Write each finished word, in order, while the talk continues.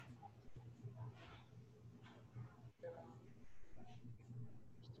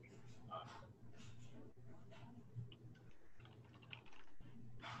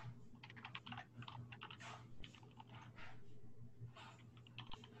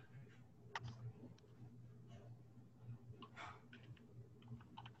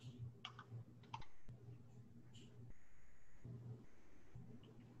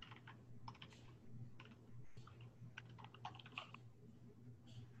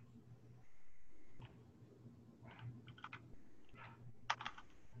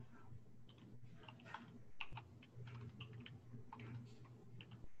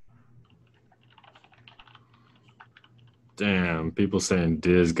Damn, people saying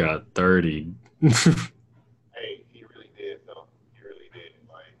Diz got 30. Hey, he really did though. He really did.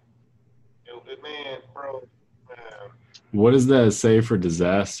 Like, man, bro, man, What does that say for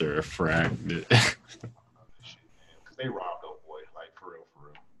disaster? A frack. this shit, man, because they robbed old boy, like for real,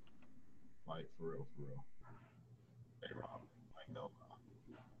 like for real, they robbed him. Like no, all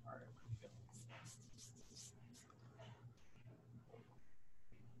right,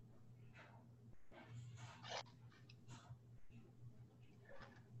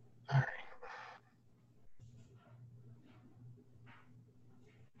 all right,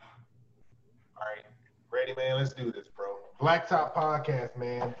 all right. Ready, man? Let's do this, bro. Blacktop Podcast,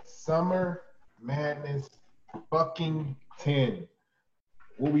 man. Summer Madness fucking 10.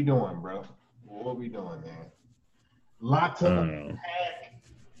 What we doing, bro? What we doing, man? Lot to Oh. unpack.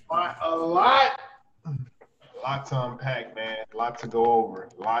 A lot to unpack, man. Lot to go over.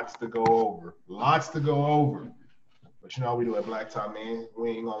 Lots to go over. Lots to go over. But you know how we do at Blacktop, man. We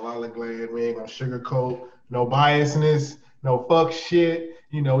ain't gonna lollygag. We ain't gonna sugarcoat. No biasness. No fuck shit.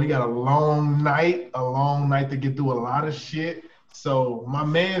 You know, we got a long night to get through a lot of shit. So my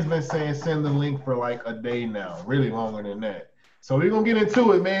man's been saying send the link for like a day now, really longer than that. So we're gonna get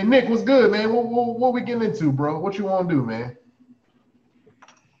into it, man. Nick, what's good, man? What we getting into, bro? What you wanna do, man?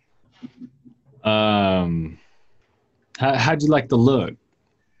 Um, how'd you like the look?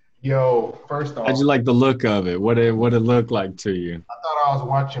 Yo, first How'd off, you like the look of it? What it look like to you? I thought I was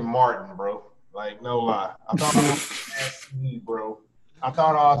watching Martin, bro. Like, no lie. I thought I was watching SC, bro. I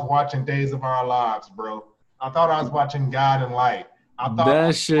thought I was watching Days of Our Lives, bro. I thought I was watching God and Light. I thought I That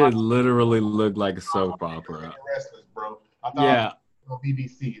was shit literally looked like a soap watching opera. Wrestlers, bro. I thought I was Yeah, on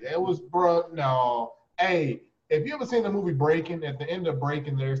BBC. That was, bro, no. Hey, if you ever seen the movie Breaking, at the end of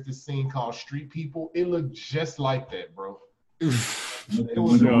Breaking, there's this scene called Street People. It looked just like that, bro. It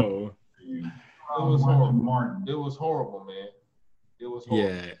was no. it was horrible. It was horrible, man. It was horrible.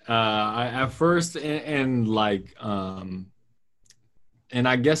 Yeah. I at first and like and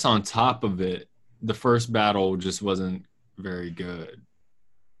I guess on top of it, the first battle just wasn't very good.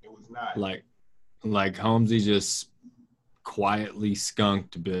 It was not. Like Holmesy just quietly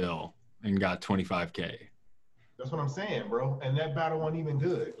skunked Bill and got 25K. That's what I'm saying, bro. And that battle wasn't even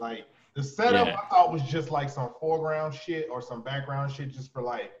good. Like the setup, Yeah. I thought was just like some foreground shit or some background shit, just for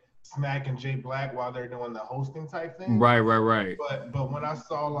like Smack and Jay Black while they're doing the hosting type thing. Right. But when I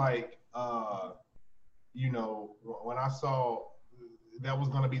saw like when I saw that was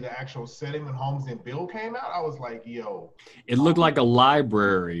gonna be the actual setting when Holmes and Bill came out, I was like, yo. It looked like a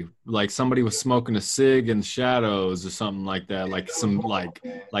library, like somebody was smoking a cig in the shadows or something like that. Like some Horrible,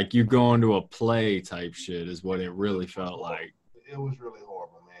 man. like you going to a play type shit is what it really felt like. It was really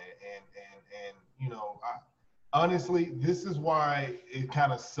horrible, man. And you know, honestly, this is why it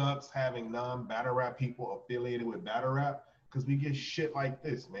kind of sucks having non-battle rap people affiliated with battle rap, because we get shit like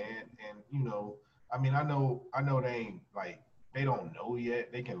this, man. And you know, I mean, I know they ain't like they don't know yet.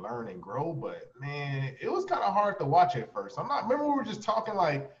 They can learn and grow, but man, it was kind of hard to watch at first. I'm not. Remember we were just talking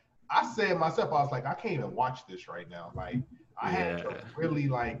like I said myself. I was like, I can't even watch this right now. Like I had to Yeah. really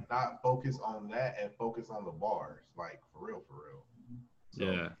like not focus on that and focus on the bars, like for real, for real. So,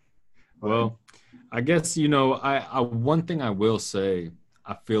 Yeah. but Well, I guess I one thing I will say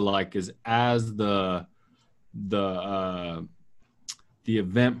I feel like is as the the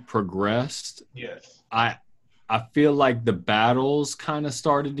event progressed, yes, I I feel like the battles kind of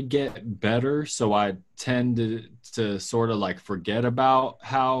started to get better, so I tend to sort of like forget about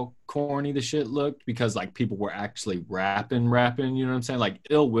how corny the shit looked because like people were actually rapping, you know what I'm saying? Like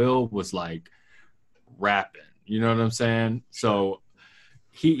Ill Will was like rapping, you know what I'm saying? sure. So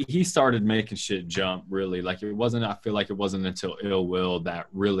he started making shit jump really. Like it wasn't I feel like it wasn't until Ill Will that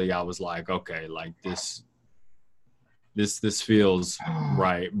really I was like, okay, like this feels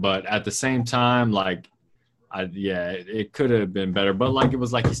right. But at the same time, like it could have been better, but like it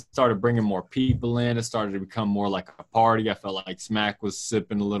was like he started bringing more people in. It started to become more like a party. I felt like Smack was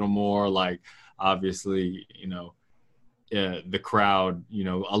sipping a little more. Like obviously, the crowd,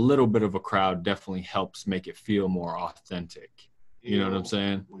 a little bit of a crowd definitely helps make it feel more authentic. You know what I'm Ill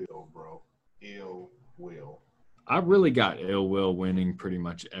saying? will, bro. Ill will. I really got Ill Will winning pretty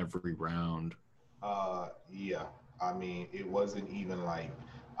much every round. Yeah. I mean, it wasn't even like.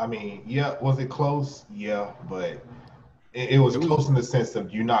 I mean, yeah. Was it close? Yeah, but it was It was close in the sense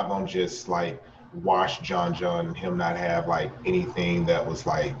of you're not gonna just like watch John and him not have like anything that was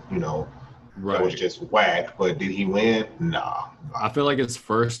like that was right. just whack. But did he win? Nah. I feel like his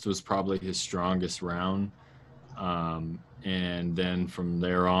first was probably his strongest round. And then from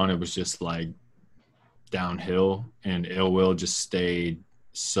there on, it was just like downhill, and Ill Will just stayed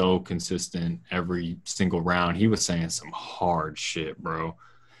so consistent every single round. He was saying some hard shit, bro.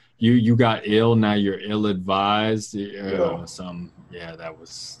 You got ill, now you're ill advised. Yo, That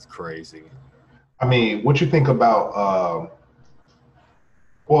was crazy. I mean, what you think about?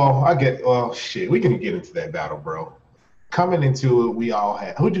 Well, shit. We can get into that battle, bro. Coming into it, we all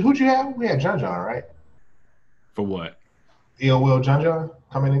had who'd you have? We had John John, right? For what? Ill Will John John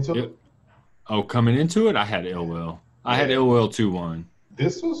coming into it. It, coming into it, I had ill will. I had Yeah, ill will 2-1.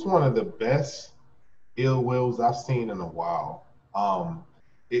 this was one of the best Ill Wills I've seen in a while.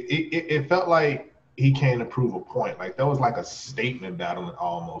 It felt like he came to prove a point. Like that was like a statement battle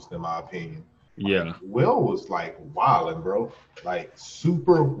almost, in my opinion. Yeah. Will was like wilding, bro. Like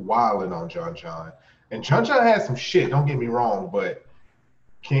super wilding on John John. And John John had some shit, don't get me wrong, but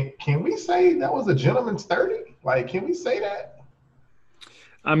can we say that was a gentleman's 30? Like, can we say that?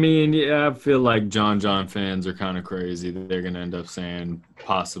 I mean, yeah, I feel like John fans are kind of crazy. They're gonna end up saying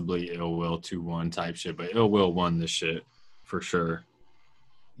possibly ill will 2-1 type shit, but ill will won this shit for sure.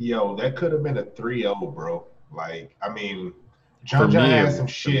 Yo, that could have been a 3-0, bro. Like, I mean, For John John me, had some it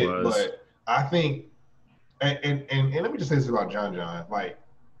shit, was. but I think and let me just say this about John John. Like,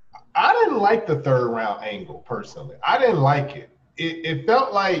 I didn't like the third round angle personally. I didn't like it. It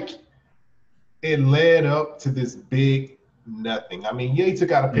felt like it led up to this big nothing. I mean, yeah, he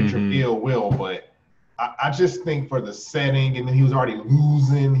took out a picture of Hmm. ill will, but I just think for the setting, and then he was already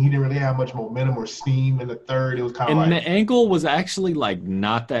losing. He didn't really have much momentum or steam in the third. It was kind of And like the angle was actually like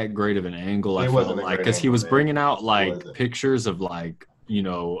not that great of an angle, I it felt wasn't a like, great because he angle, was man. bringing out It like wasn't. pictures of like,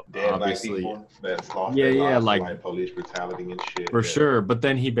 Dead black obviously, people that's lost yeah, their yeah, lives to like like police brutality and shit. for Yeah, sure. But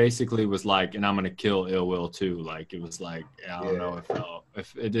then he basically was like, and I'm gonna kill ill will too. Like it was like, I don't know, yeah. it felt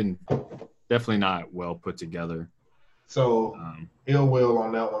if it didn't definitely not well put together. So Um, ill will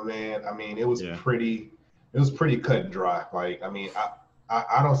on that one, man. I mean, yeah. it was pretty cut and dry. Like, I mean,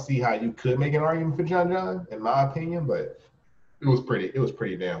 I don't see how you could make an argument for John John, in my opinion, but it was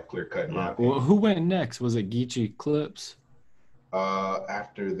pretty damn clear cut in my Yeah. Well, opinion. who went next? Was it Geechee Clips?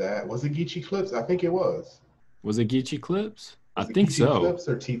 After that, was it Geechee Clips? I think it was. Was it Geechee Clips? I Was it think Geechee so. Clips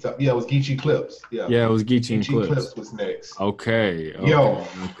or T Top? Yeah, it was Geechee Clips. Yeah, Yeah, it was Geechee and Geechee Clips. Clips was next. Okay, Yo, okay,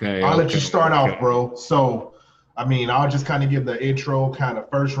 okay, I'll let you okay, start off, okay. bro. So, I mean, I'll just kind of give the intro, kind of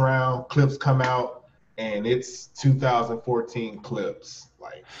first round. Clips come out, and it's 2014 Clips.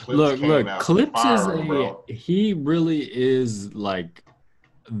 Like, Clips came Look, out Clips is firing, bro. he really is like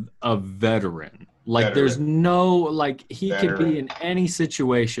a veteran. Like there's Veteran, no like he could be veteran, in any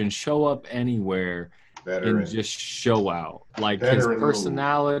situation, show up anywhere and veteran, just show out. Like his veteran move.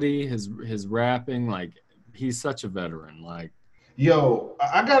 personality, his rapping, like he's such a veteran. Like Yo,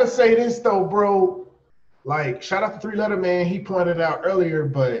 I gotta say this though, bro. Like, shout out to Three Letter Man. He pointed out earlier,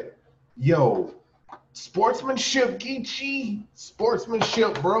 but yo, sportsmanship, Geechee,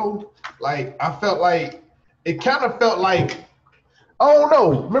 sportsmanship, bro. Like, I felt like it kind of felt like I don't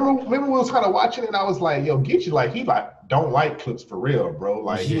know. Remember we was kind of watching it and I was like, yo, Geechee, like he like don't like Clips for real, bro.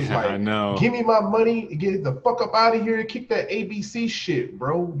 Like he was yeah, I like, know. give me my money, get the fuck up out of here, kick that ABC shit,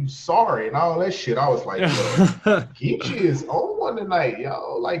 bro. You sorry and all that shit. I was like, yo, Geechee is on one tonight,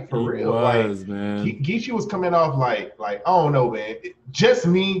 yo. Like for He real. Like was, man. Geechee was coming off like I don't know, man. Just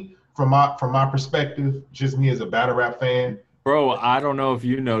me from my perspective, just me as a battle rap fan. Bro, I don't know if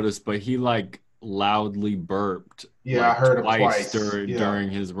you noticed, but he like loudly burped Yeah, I like heard him twice twice. Yeah,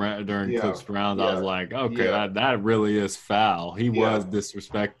 during yeah, Clips rounds. I was yeah, like, okay, yeah, that really is foul. He yeah. was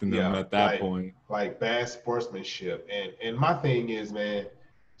disrespecting them Yeah, at that point. like bad sportsmanship. And my thing is, man,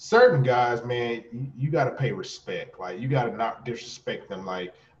 certain guys, man, you got to pay respect. Like you got to not disrespect them.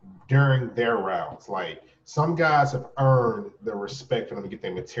 Like during their rounds, like some guys have earned the respect for them to get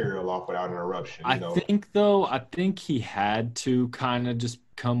their material off without interruption. You know. I think he had to kind of just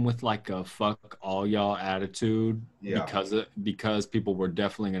come with like a fuck all y'all attitude Yeah. because people were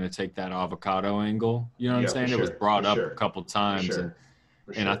definitely going to take that avocado angle. You know what I'm Yeah, for saying? It was sure. For brought up a sure. couple For times, sure.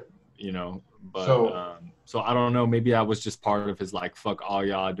 For and I, sure. but So so I don't know. Maybe I was just part of his like fuck all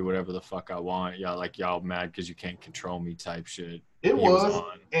y'all, I do whatever the fuck I want. Y'all like y'all mad because you can't control me type shit. it He was was,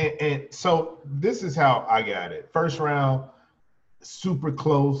 on. and so this is how I got it. First round, super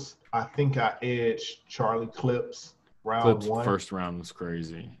close. I think I edged Charlie Clips round Clips one. first round was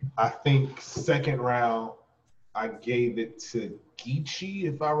crazy. I think second round, I gave it to Geechee,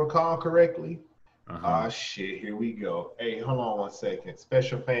 if I recall correctly. Uh huh. Ah, shit, here we go. Hey, hold on one second.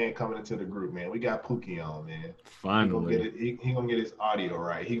 Special fan coming into the group, man. We got Pookie on, man. He gonna get Finally, it. He gonna get his audio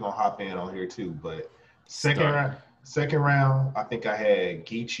right. He gonna hop in on here too. But second start. round, second round, I think I had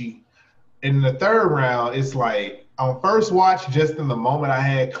Geechee. in the third round, it's like on first watch, just in the moment I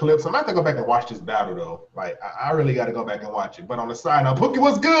had clips. I'm gonna have to go back and watch this battle though. Like I really got to go back and watch it. But on the side now, Pookie,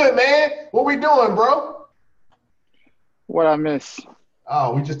 what's good, man? What we doing, bro? What I miss?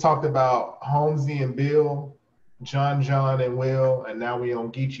 Oh, we just talked about Holmesy and Bill, John and Will, and now we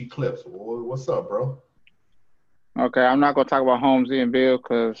on Geechee Clips. What's up, bro? Okay, I'm not gonna talk about Holmesy and Bill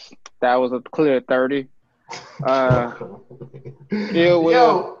because that was a clear 30. Ill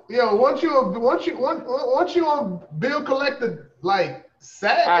Will. Yo, once you on Bill collected like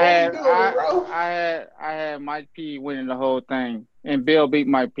sack, I had Mike P winning the whole thing, and Bill beat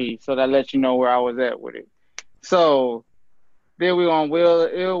Mike P, so that lets you know where I was at with it. So then we on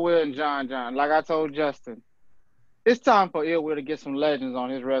Ill Will and John. Like I told Justin, it's time for Ill Will to get some legends on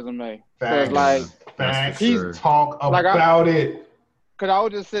his resume. Facts. Sure. Talk about it. Because I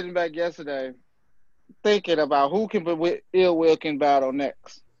was just sitting back yesterday thinking about who Ill Will can battle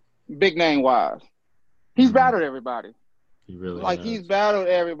next, big name wise. He's battled everybody. He really has. He's battled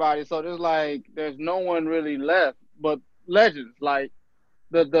everybody. So there's no one really left but legends like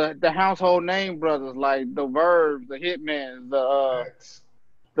the household name brothers, like the Verbs, the Hitmans,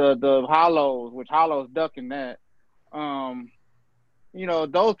 the Hollows, which Hollow's ducking that. Those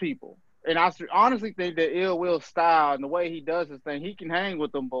people. And I honestly think that Ill Will's style and the way he does his thing, he can hang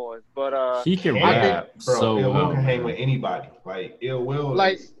with them boys. But he can rap so Ill well. Will can hang with anybody. Like Ill Will.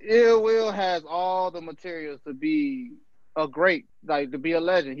 Ill Will has all the materials to be to be a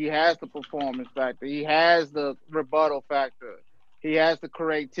legend. He has the performance factor. He has the rebuttal factor. He has the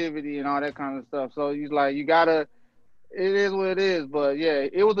creativity and all that kind of stuff. So he's like, it is what it is. But yeah,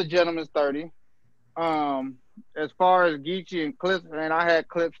 it was a gentleman's 30. As far as Geechee and Clips, man, I had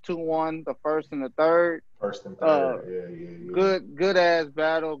Clips 2-1, the first and the third. First and third, yeah. Good ass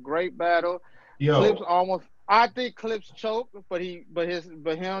battle, great battle. Yo. Clips I think Clips choked, but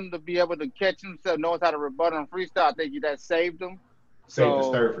him to be able to catch himself, knows how to rebut on freestyle. I think that saved him. Saved his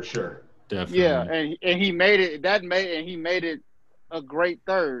third for sure. Definitely. Yeah, and he made it a great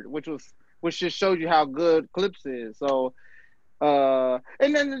third, which just shows you how good Clips is. So.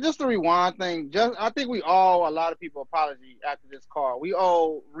 And then just the rewind thing, I think we owe a lot of people apology after this call. We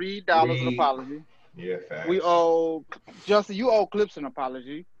owe Reed Dollars an apology. Yeah, facts. We owe Justin. You owe Clips an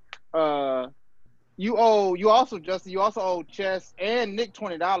apology. You also owe Chess and Nick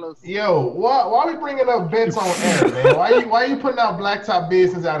 $20. Yo, why we bringing up bets on air, man? Why you putting out blacktop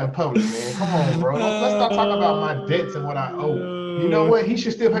business out in public, man? Come on, bro. Let's not talk about my debts and what I owe. You know what? He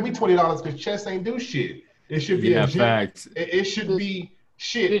should still pay me $20 because Chess ain't do shit. It should be facts. It should be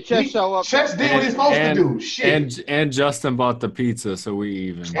shit. Did Chess show up? Chess did what he's supposed to do. Shit. And Justin bought the pizza, so we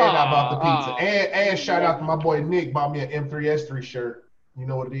even. And I bought the pizza. And shout out to my boy Nick, bought me an M3S3 shirt. You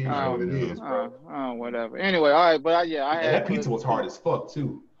know what it is. Bro. Whatever. Anyway, all right, but I had that pizza was hard as fuck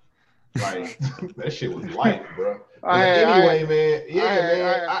too. Like that shit was light, bro. We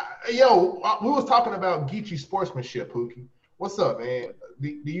was talking about Geechee sportsmanship, Pookie. What's up, man? Do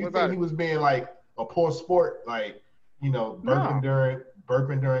you think he was being like a poor sport, like, burping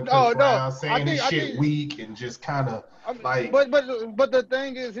during Chris Brown, saying this shit weak and just kind of like. But the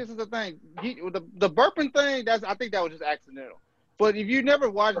thing is, this is the thing. The burping thing, I think that was just accidental. But if you never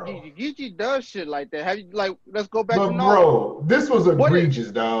watched Geechee does shit like that. Have you let's go back to bro, this was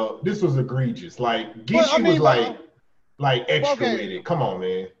egregious, dog. This was egregious. Like Geechee was like extra with it. Come on,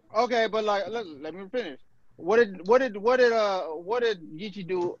 man. Okay, but let me finish. What did Geechee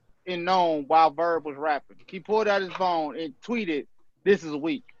do in known while Verb was rapping? He pulled out his phone and tweeted, "This is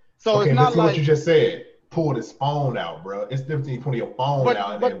weak." So it's not like what you just said. Pulled his phone out, bro. It's different between putting your phone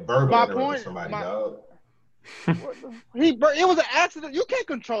out and then verbally somebody, dog. It was an accident. You can't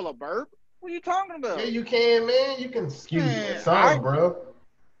control a burp. What are you talking about? Yeah, you can, man. You can excuse me, bro.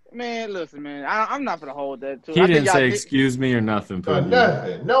 Man, listen, man. I'm not gonna hold that too. He didn't say excuse me or nothing.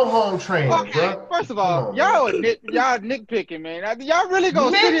 Nothing. No home training, bro. First of all, y'all nitpicking, man. Y'all really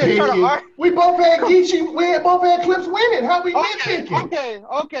gonna sit here and try to argue? We both had Geechee. We both had Clips winning. How we nitpicking?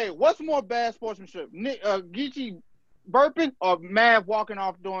 Okay. What's more bad sportsmanship? Geechee burping or Mav walking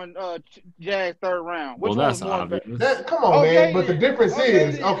off during Jazz third round? Which that's obvious. Come on, man. But the difference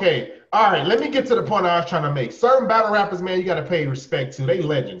is, all right, let me get to the point I was trying to make. Certain battle rappers, man, you got to pay respect to. They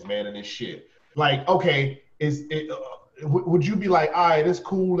legends, man, in this shit. Like, okay, would you be like, all right, it's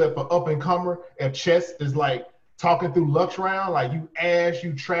cool if an up-and-comer, if Chess is, like, talking through Lux round, like, you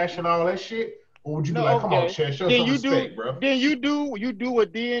trash and all that shit? Or would you be like, come on, Chess, show some respect, bro? Then you do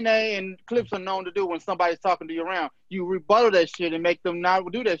what DNA and Clips are known to do when somebody's talking to you around. You rebuttal that shit and make them not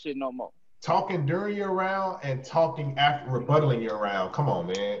do that shit no more. talking during your round and talking after rebuttaling your round. Come on,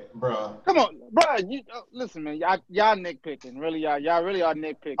 man, bro. Come on, bro. You listen, man. Y'all nitpicking. Really, y'all really are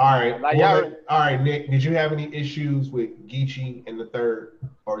nitpicking. All right, man. Like well, all right, Nick. Did you have any issues with Geechee in the third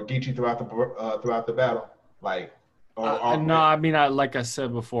or Geechee throughout the battle? Like, no, I mean, like I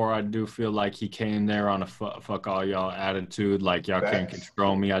said before, I do feel like he came there on a fuck all y'all attitude. Like, y'all can't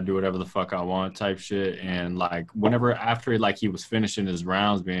control me. I do whatever the fuck I want type shit. And, like, whenever after, like, he was finishing his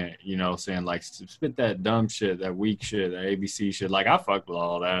rounds, being, you know, saying, like, spit that dumb shit, that weak shit, that ABC shit. Like, I fuck with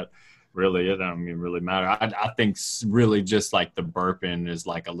all that. Really, it don't even really matter. I think really just, like, the burping is,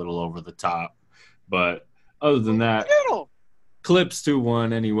 like, a little over the top. But other than that. Clips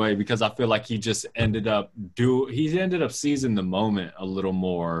 2-1 anyway, because I feel like he just ended up seizing the moment a little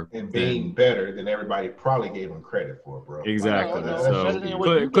more and being better than everybody probably gave him credit for, bro. Exactly.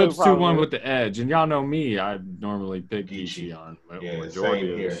 So Clips 2-1 with the edge, and y'all know me, I normally pick Geechee on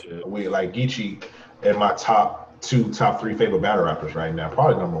majority of the shit. We like Geechee in my top 3 favorite battle rappers right now,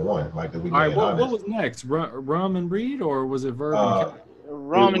 probably number 1. Like, all right, what was next? Rum and Reed, or was it Verb?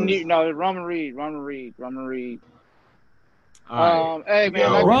 Rum and Reed. Hey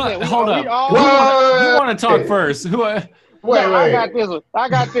man, like hold up. You want to talk first? Wait. I got this.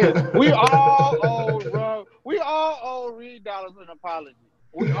 We all owe Reed dollars an apology.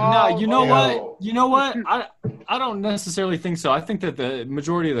 You know what? I don't necessarily think so. I think that the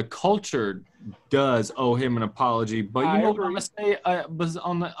majority of the culture does owe him an apology. But you know what I'm gonna say? Was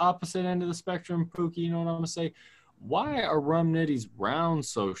on the opposite end of the spectrum, Pookie. You know what I'm gonna say? Why are Rum Nitty's rounds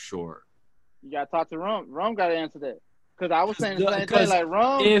so short? You gotta talk to Rum. Rum gotta answer that. Because I was saying the same thing. Like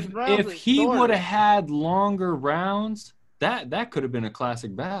Rum, if he would have had longer rounds, that could have been a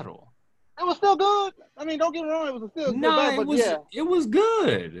classic battle. It was still good. I mean, don't get me wrong, it was still good. It was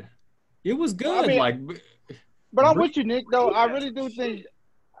good. It was good. I mean, but I'm with you, Nick. Though I really do think.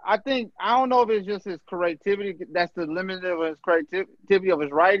 I don't know if it's just his creativity. That's the limit of his creativity of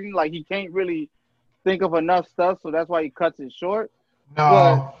his writing. Like he can't really think of enough stuff, so that's why he cuts it short.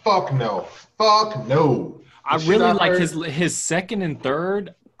 No, fuck no. I really like his second and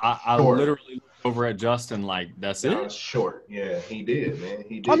third. I literally looked over at Justin like that's it. Was short. Yeah, he did, man.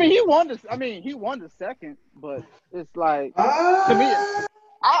 He did. I mean, he won the second, but it's like to me,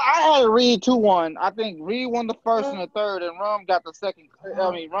 I had Reed 2-1. I think Reed won the first and the third, and Rum got the second.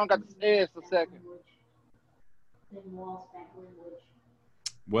 I mean, Rum got the edge for second.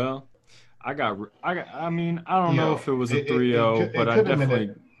 Well, I mean, I don't know if it was a 3-0, but I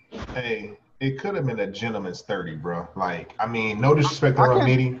definitely. It could have been a gentleman's 30, bro. Like, I mean, no disrespect to Rum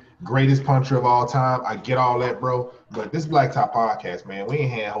Nitty, greatest puncher of all time. I get all that, bro. But this Black Top podcast, man, we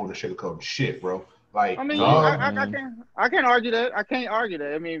ain't hand-holding sugarcoating shit, bro. Like, I mean, I can't argue that. I can't argue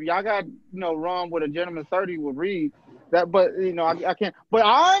that. I mean, y'all got Rum with a gentleman's 30 with Reed. But I can't. But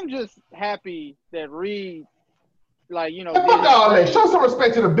I'm just happy that Reed. Like, fuck all that. Show some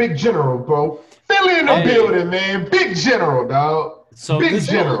respect to the big general, bro. Philly in the building, man. Big general, dog. So big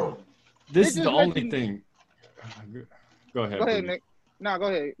general. This is the only thing. Go ahead. Go ahead, Nick. No, go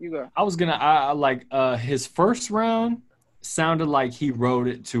ahead. You go. I was gonna. His first round sounded like he wrote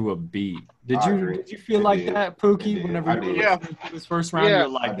it to a beat. Did you feel like that, Pookie? Whenever you were his first round, you're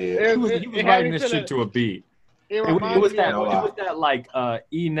like, he was writing this shit to a beat. It was that like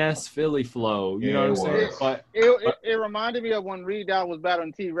Enes Philly flow, you know what I'm saying? But it reminded me of when Reed Dow was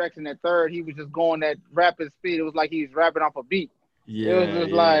battling T-Rex in that third. He was just going that rapid speed. It was like he was rapping off a beat. Yeah, it was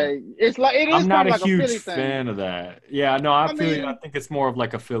just like it is. I'm not a like huge a fan of that. Yeah, no, I feel you. I think it's more of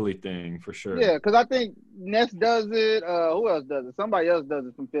like a Philly thing for sure. Yeah, because I think Ness does it. Who else does it? Somebody else does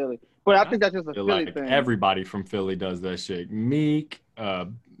it from Philly. But I think that's just a Philly thing. Everybody from Philly does that shit. Meek,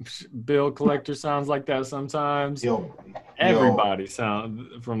 Bill Collector sounds like that sometimes. Everybody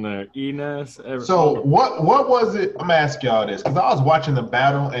sound from there. Enes. So what was it? I'm gonna ask y'all this because I was watching the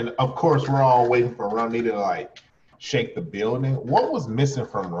battle, and of course we're all waiting for Rum Nitty to like shake the building. What was missing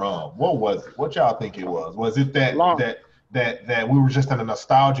from Rum? What was it? What y'all think it was? Was it that we were just in a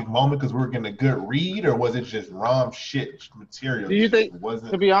nostalgic moment because we were getting a good read, or was it just Rum shit material? Do you think?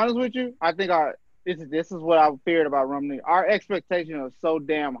 To be honest with you, I think this is what I feared about Rum Nitty. Our expectations are so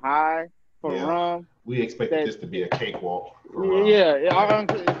damn high for Rum. We expected this to be a cakewalk.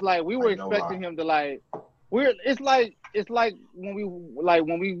 It's like we were expecting him to like. It's like when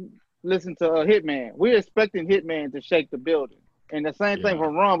we listen to Hitman. We're expecting Hitman to shake the building, and the same thing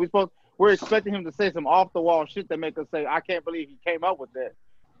for Rum. We're expecting him to say some off the wall shit that make us say, "I can't believe he came up with that."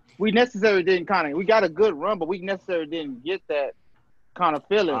 We necessarily didn't we got a good run, but we necessarily didn't get that kind of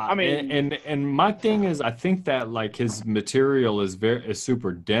feeling. I mean, and my thing is, I think that like his material is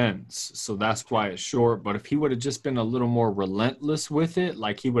super dense, so that's why it's short. But if he would have just been a little more relentless with it,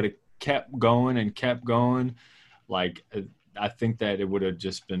 like he would have kept going and kept going, like I think that it would have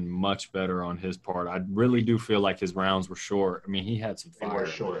just been much better on his part. I really do feel like his rounds were short. I mean, he had some fire. They were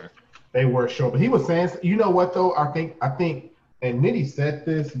short. They were short. But he was saying, you know what though? I think, and Nitty said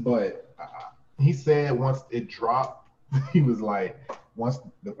this, but he said once it dropped, he was like, once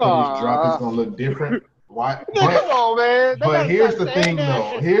the footage drop, it's gonna look different. Why? Come on, man. But here's the thing,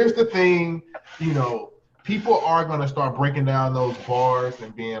 though. Here's the thing. You know, people are gonna start breaking down those bars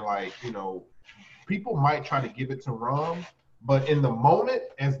and being like, you know, people might try to give it to Rum, but in the moment,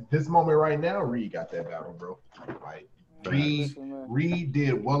 as this moment right now, Reed got that battle, bro. Like Reed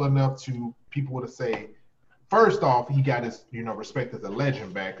did well enough to people to say, first off, he got his, you know, respect as a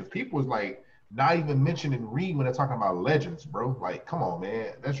legend back, because people was like not even mentioning Reed when they're talking about legends, bro. Like, come on,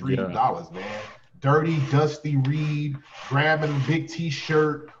 man, that's Reed Dollars, man. Dirty, dusty Reed, grabbing the big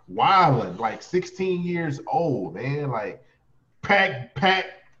T-shirt, wilding, like 16 years old, man. Like, pack,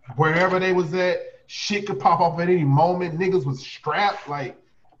 wherever they was at, shit could pop off at any moment. Niggas was strapped. Like,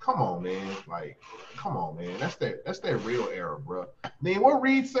 come on, man. Like, come on, man. That's that real era, bro. Then what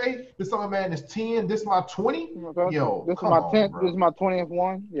Reed say? This other man is 10. This my 20. Yo, this is my 10th. This is my 20th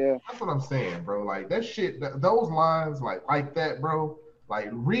one. Yeah, that's what I'm saying, bro. Like that shit. Those lines, like that, bro. Like,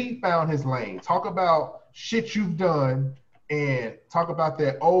 Reed found his lane. Talk about shit you've done and talk about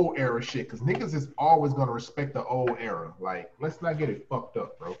that old era shit, because niggas is always going to respect the old era. Like, let's not get it fucked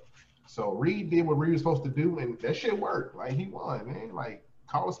up, bro. So Reed did what Reed was supposed to do, and that shit worked. Like, he won, man. Like,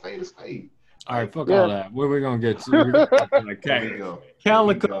 call a spade a spade. All right, fuck all that. Where we going to get to? Here we go.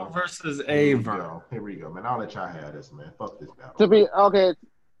 Calico versus Aver. Here we go, man. I'll let y'all have this, man. Fuck this battle.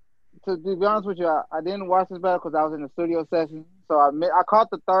 To be honest with you, I didn't watch this battle because I was in the studio session. So I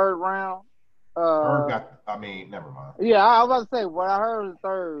caught the third round. Never mind. Yeah, I was about to say, when I heard the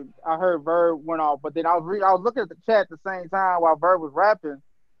third, I heard Verb went off. But then I was looking at the chat at the same time while Verb was rapping.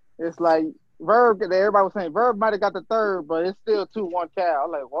 It's like Verb, everybody was saying Verb might have got the third, but it's still 2-1 Cal. I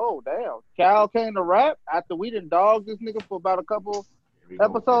was like, whoa, damn. Cal came to rap after we done dogged this nigga for about a couple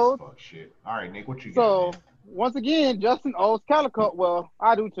episodes. Fuck shit. All right, Nick, what you got? So, once again, Justin owes Calico. Well,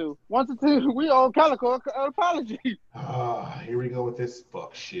 I do too. Once or two, we owe Calico an apology. Here we go with this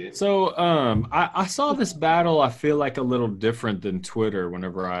fuck shit. So, I saw this battle. I feel like a little different than Twitter.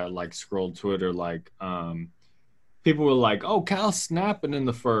 Whenever I like scrolled Twitter, like, people were like, "Oh, Cal's snapping in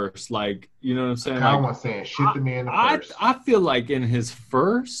the first." Like, you know what I'm saying? Cal like, was saying shit to me in the first. I feel like in his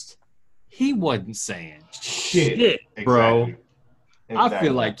first, he wasn't saying shit, bro. Exactly. I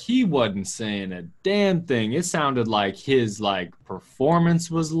feel like he wasn't saying a damn thing. It sounded like his like performance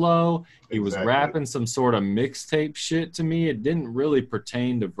was low. He was rapping some sort of mixtape shit to me. It didn't really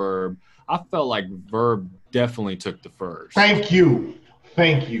pertain to Verb. I felt like Verb definitely took the first. Thank you.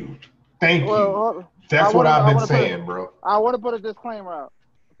 That's what I've been saying, bro. I want to put a disclaimer out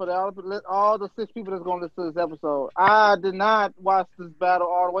for all the 6 people that's going to listen to this episode. I did not watch this battle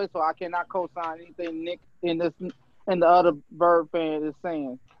all the way, so I cannot co-sign anything Nick and the other Verb fan is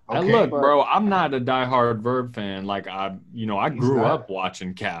saying. Okay. And look, bro, I'm not a diehard Verb fan. Like, I grew up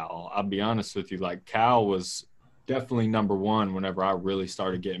watching Cal. I'll be honest with you. Like, Cal was definitely number one whenever I really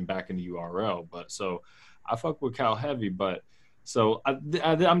started getting back into URL. But so I fuck with Cal heavy. But so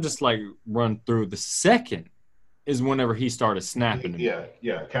I'm just like run through. The second is whenever he started snapping. Yeah.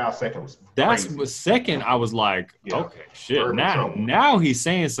 Cal second was crazy. That's was second. I was like, okay, shit. Verb now he's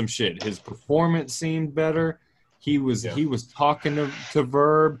saying some shit. His performance seemed better. He was talking to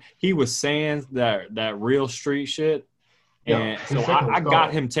Verb. He was saying that real street shit. And so I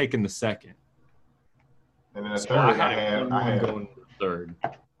got him taking the second. And then the third, I had going to the third.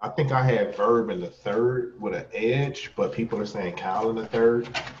 I think I had Verb in the third with an edge, but people are saying Cal in the third.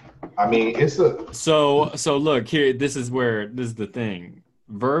 I mean, it's a so look here. This is the thing.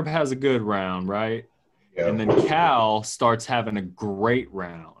 Verb has a good round, right? Yeah. And then Cal starts having a great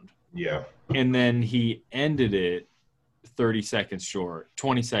round. Yeah. And then he ended it 30 seconds short,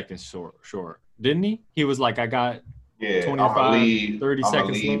 20 seconds short. Didn't he? He was like, I got 25, 30 seconds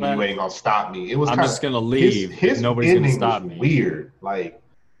left. You ain't going to stop me. I'm just going to leave. Nobody's going to stop me. Weird. Like,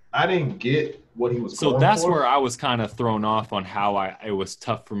 I didn't get what he was going for. So that's where I was kind of thrown off on how it was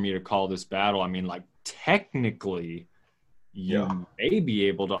tough for me to call this battle. I mean, like, technically, you may be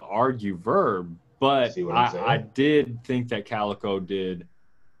able to argue Verb, but I did think that Calico did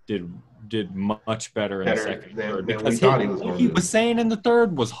much better in the second third, because he was saying in the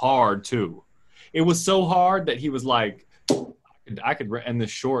third was hard too. It was so hard that he was like, I could end this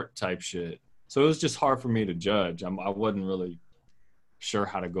short type shit. So it was just hard for me to judge. I wasn't really sure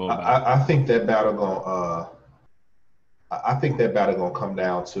how to go about it. I think that battle gonna come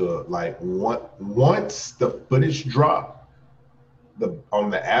down to like once the footage drop,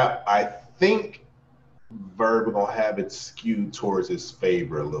 the app, I think Verb gonna have it skewed towards his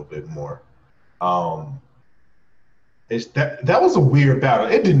favor a little bit more. That was a weird battle.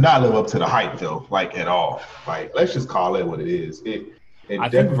 It did not live up to the hype though, like at all. Like let's just call it what it is. I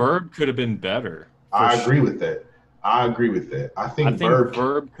think Verb could have been better. I agree with that. I think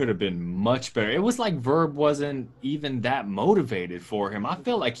Verb could have been much better. It was like Verb wasn't even that motivated for him. I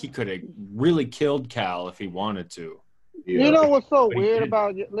feel like he could have really killed Cal if he wanted to. Yeah. You know what's so weird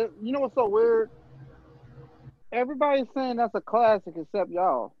about you know what's so weird? Everybody's saying that's a classic except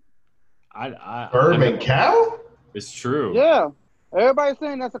y'all. Verb and Cal? It's true. Yeah. Everybody's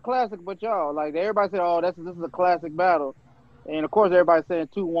saying that's a classic but y'all. Like everybody said, oh, this is a classic battle. And of course everybody's saying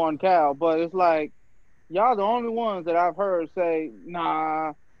 2-1 Cal, but it's like y'all the only ones that I've heard say,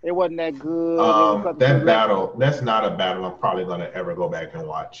 nah, it wasn't that good. That battle, that's not a battle I'm probably gonna ever go back and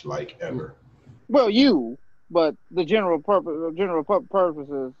watch, like ever. Well, but the general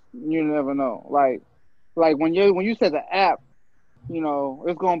purposes, you never know. Like when you said the app, you know,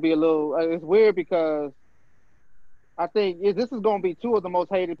 it's gonna be a little. It's weird because I think this is gonna be two of the most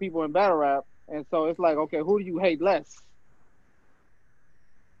hated people in battle rap, and so it's like, okay, who do you hate less?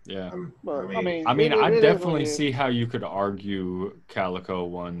 Yeah, I mean, I definitely see how you could argue Calico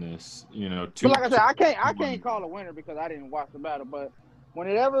won this. You know, but like I said, I can't call a winner because I didn't watch the battle. But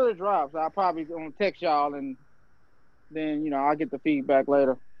whenever it drops, I'll probably gonna text y'all, and then I'll get the feedback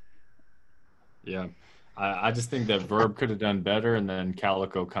later. Yeah, I just think that Verb could have done better, and then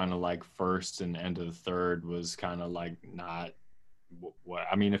Calico kind of like first and end of the third was kind of like not what.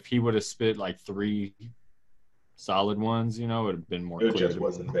 I mean, if he would have spit like 3 solid ones, it would have been more. It just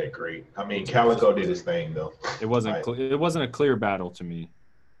wasn't that great. I mean, Calico did his thing though. It wasn't. It wasn't a clear battle to me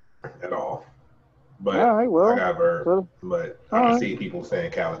at all. But I got Verb. But I can see people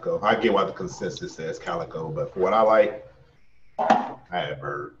saying Calico. I get why the consensus says Calico, but for what I like, I had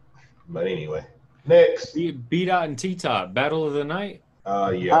Verb. But anyway, next. B-Dot and T-Top battle of the night.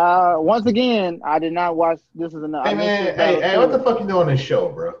 Yeah. Once again, I did not watch. This is enough. Hey man, hey, what the fuck you doing on this show,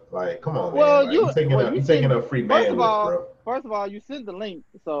 bro? Like, come on, man. Like, you taking a free bandwidth, bro. First of all, you sent the link,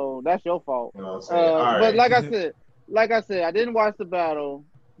 so that's your fault. You know what I'm saying? All right. But like I said, I didn't watch the battle,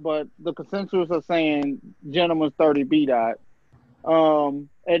 but the consensus are saying Gentleman's 30 B-Dot. And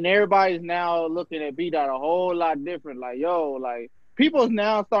everybody's now looking at B-Dot a whole lot different. Like, people's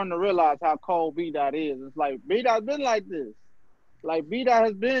now starting to realize how cold B-Dot is. It's like B-Dot's been like this. Like B-Dot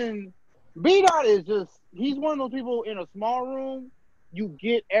is just, he's one of those people in a small room, you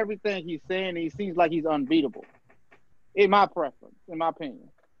get everything he's saying, and he seems like he's unbeatable. In my preference, in my opinion.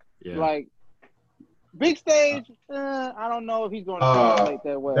 Yeah. Like, big stage, I don't know if he's going to translate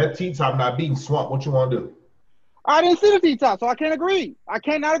that well. That T-Top not beating Swamp, what you want to do? I didn't see the T-Top, so I can't agree. I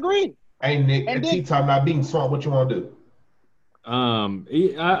cannot agree. Hey, Nick, and T-Top not beating Swamp, what you want to do?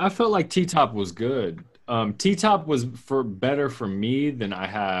 I felt like T-Top was good. T-Top was better for me than I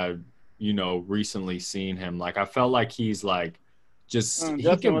had, recently seen him. Like, I felt like he's like just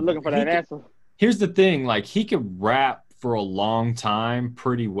Justin was looking for that answer. Here's the thing, like he could rap for a long time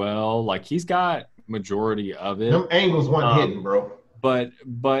pretty well. Like he's got majority of it. Them angles weren't hitting, bro. But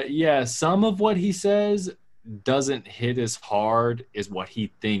yeah, some of what he says doesn't hit as hard as what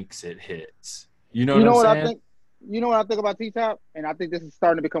he thinks it hits. You know what I'm saying? You know what I think about T-Top? And I think this is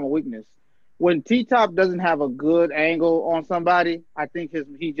starting to become a weakness. When T-Top doesn't have a good angle on somebody, I think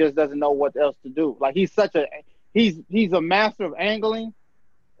he just doesn't know what else to do. Like he's a master of angling,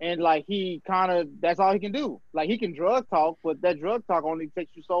 and like he kind of, that's all he can do. Like he can drug talk, but that drug talk only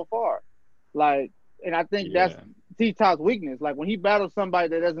takes you so far. Like, and I think that's T-Top's weakness. Like when he battles somebody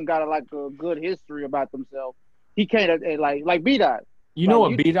that doesn't got a good history about themselves, he can't like B-Dot. You know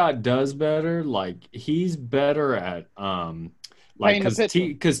what B-Dot does better? Like he's better at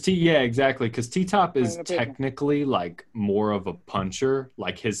because T-Top is technically like more of a puncher.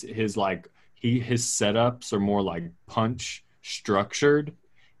 Like his setups are more like punch structured.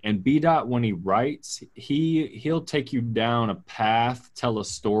 And B-Dot, when he writes, he'll take you down a path, tell a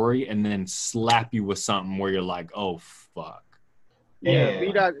story, and then slap you with something where you're like, oh fuck. Yeah,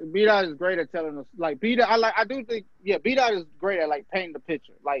 B-Dot is great at telling us. Like B-Dot, I do think B-Dot is great at like painting the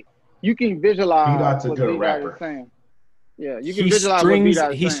picture. Like you can visualize B-Dot's what good B-Dot rapper. is saying. Yeah, you can visualize what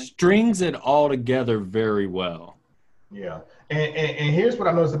B-Dot is saying. He strings it all together very well. Yeah, and here's what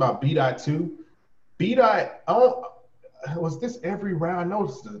I noticed about B-Dot too. B-Dot, was this every round? I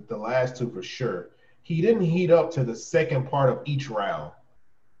noticed the last two for sure. He didn't heat up to the second part of each round.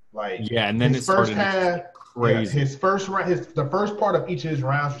 Like and then his first half, crazy. His first round, the first part of each of his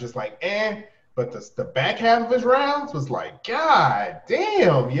rounds was just like but the back half of his rounds was like, God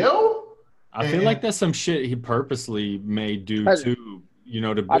damn, yo. I feel like that's some shit he purposely may do I too,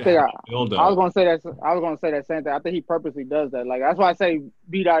 to I think have a build I was up. gonna say that. I was gonna say that same thing. I think he purposely does that. Like that's why I say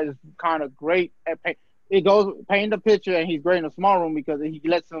B Dot is kind of great at it goes paint the picture, and he's great in a small room because he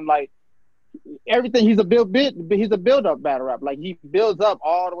lets him like everything. He's a build up battle rap. Like he builds up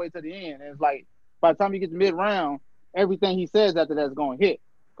all the way to the end. And it's like by the time you get to mid round, everything he says after that's going to hit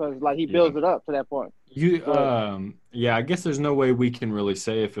because like he builds it up to that point. Yeah, I guess there's no way we can really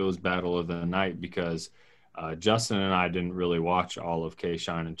say if it was Battle of the Night because Justin and I didn't really watch all of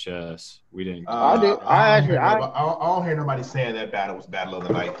K-Shine and Chess. We didn't. I did. I don't hear nobody saying that battle was Battle of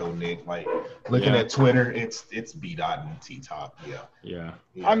the Night though, Nick. Like looking at Twitter, it's B Dot and T Top. Yeah.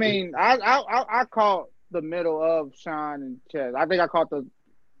 I mean, I caught the middle of Shine and Chess. I think I caught the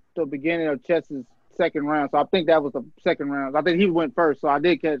beginning of Chess's second round. So I think that was the second round. I think he went first. So I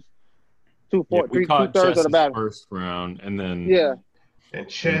did catch two thirds of the battle. First round, and then and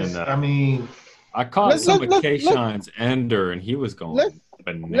Chess. I mean, I caught some of K-Shine's ender, and he was going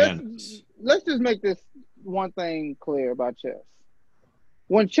bananas. Let's just make this one thing clear about Chess.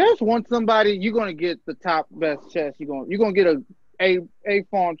 When Chess wants somebody, you're gonna get the top best Chess. You're gonna get a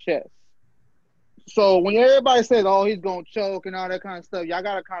form Chess. So when everybody says, "Oh, he's gonna choke" and all that kind of stuff, y'all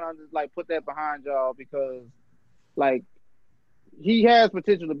gotta kind of just like put that behind y'all because, like, he has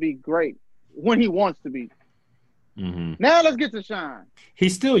potential to be great when he wants to be. Mm-hmm. Now let's get to Shine.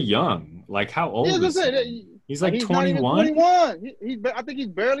 He's still young. Like how old is he? He's like 21. 21. I think he's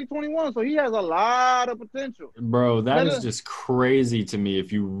barely 21, so he has a lot of potential. Bro, that is just crazy to me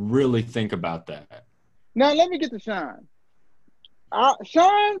if you really think about that. Now let me get to Shine.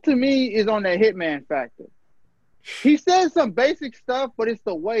 Shine to me is on that hitman factor. He says some basic stuff, but it's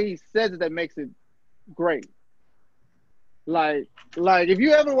the way he says it that makes it great. Like if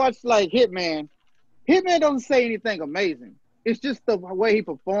you ever watch like Hitman doesn't say anything amazing. It's just the way he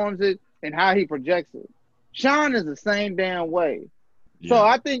performs it and how he projects it. Shine is the same damn way. Yeah. So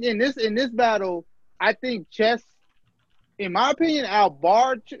I think in this battle, I think Chess, in my opinion,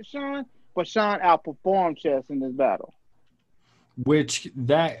 outbarred Shine, but Shine outperformed Chess in this battle. Which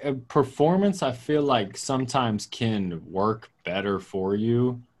that performance, I feel like sometimes can work better for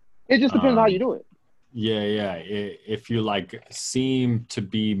you. It just depends on how you do it. Yeah. If you like seem to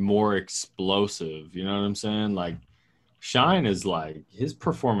be more explosive, you know what I'm saying? Like Shine is like his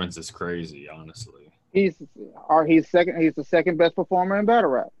performance is crazy, honestly. He's the second best performer in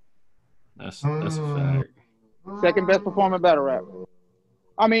battle rap. That's a fact. Second best performer in battle rap.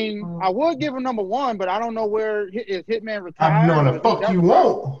 I mean, I would give him number one, but I don't know where is Hitman retired. Knowing the fuck you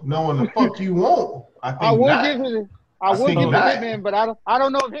won't. Knowing the fuck you won't. I would give him Hitman, but I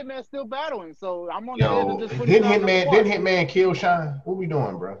don't know if Hitman's still battling. So I'm on the edge of just putting didn't Hitman kill Shine? What we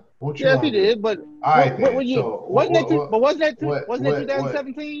doing, bro? Yes, he did. But wasn't that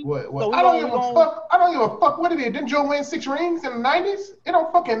 2017? I don't give a fuck. I don't give a fuck what it is. Didn't Joe win 6 rings in the 90s? It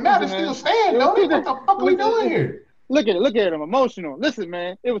don't fucking matter. Still stand, don't it? What the fuck are we doing here? Look at it. I'm emotional. Listen,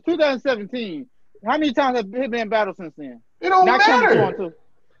 man. It was 2017. How many times have Hitman battled since then? It don't matter.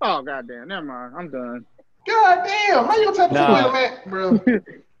 Oh, goddamn. Never mind. I'm done. Goddamn. How you gonna tell me, bro?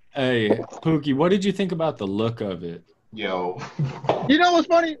 Hey, Pookie, what did you think about the look of it? Yo. You know what's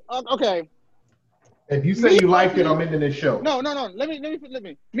funny? Okay. If you say you liked it, I'm into this show. No. Let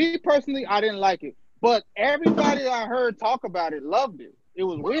me. Me personally, I didn't like it. But everybody I heard talk about it loved it. It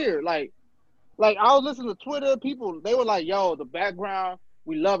was weird. Like I was listening to Twitter, people, they were like, yo, the background,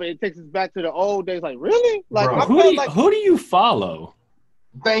 we love it. It takes us back to the old days. Like, really? Like, who do you follow?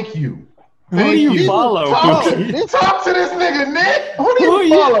 Thank you. Who do you follow? Talk to this nigga, Nick. Who do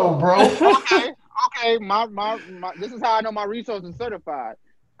you follow, bro? Okay. My this is how I know my resources certified.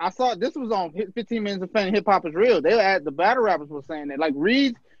 I saw this was on 15 Minutes of Fame. Hip Hop is Real. They had the battle rappers were saying that. Like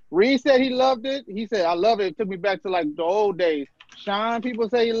Reed said he loved it. He said, I love it. It took me back to like the old days. Shine, people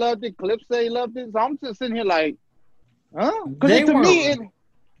say he loved it. Clips say he loved it. So I'm just sitting here like, huh? Because to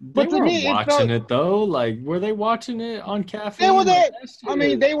me, watching it though. Like, were they watching it on caffeine? They were there.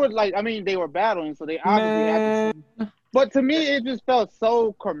 They were battling, so they obviously had to. But to me, it just felt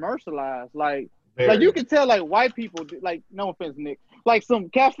so commercialized. Like you could tell, like white people, like no offense, Nick, like some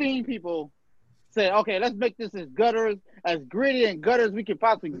caffeine people said, okay, let's make this as gritty and gutter as we can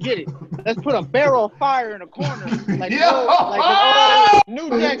possibly get it. Let's put a barrel of fire in a corner, like the old New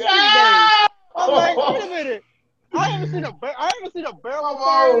Jack City days. I'm like, wait a minute. I haven't seen a barrel of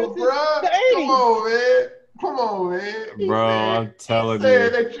fire since the 80s. Come on, man. Bro, I'm telling you.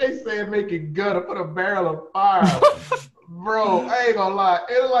 They said make it gutter, put a barrel of fire. Bro, I ain't gonna lie.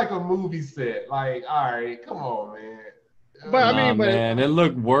 It was like a movie set. Like, all right, come on, man. But man, it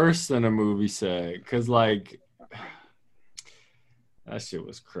looked worse than a movie set. Cause like, That shit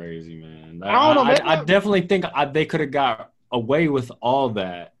was crazy, man. I don't know, maybe I definitely think they could have got away with all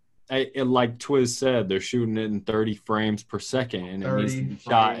that. Like Twiz said, they're shooting it in 30 frames per second, and it needs to be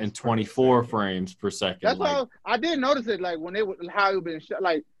shot in 24 frames per second. That's why I did notice it, like when how it been shot.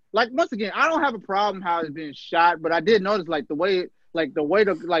 Like once again, I don't have a problem how it's being shot, but I did notice how it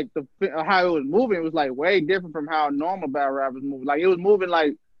was moving was like way different from how normal battle rap was moving. Like it was moving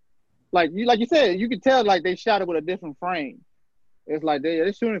like you said, you could tell like they shot it with a different frame. It's like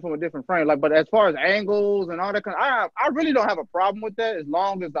they're shooting from a different frame. Like, but as far as angles and all that I really don't have a problem with that as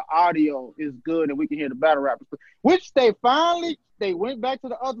long as the audio is good and we can hear the battle rappers. Which they went back to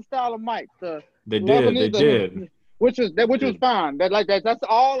the other style of mic. They did. Which was fine. That's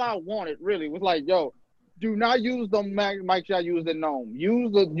all I wanted really. Was like, yo, do not use the mics y'all used in Gnome.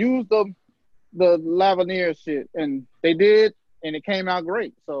 Use the lavalier shit, and they did, and it came out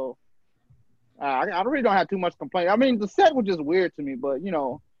great. So. I really don't have too much complaint. I mean, the set was just weird to me, but,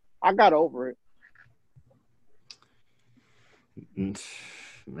 I got over it.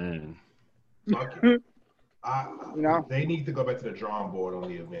 Man. Fuck it. They need to go back to the drawing board on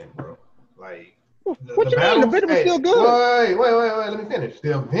the event, bro. Like, what you mean? The event was still good. Wait. Let me finish.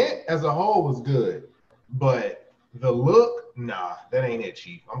 The event as a whole was good, but the look, nah, that ain't it,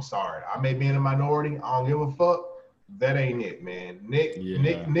 Chief. I'm sorry. I may be in a minority. I don't give a fuck. That ain't it, man.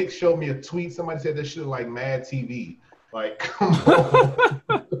 Nick showed me a tweet. Somebody said that shit like Mad TV. Like, come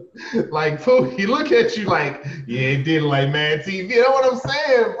on. Like, fool, he look at you like, yeah, it did like Mad TV. You know what I'm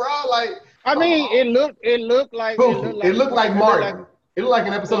saying, bro? Like, I mean, it looked like it looked like Martin. It looked like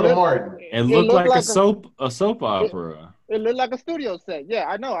an episode of Martin. It looked like a soap opera. It looked like a studio set. Yeah,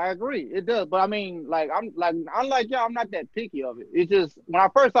 I know. I agree. It does. But I mean, unlike y'all, I'm not that picky of it. It's just when I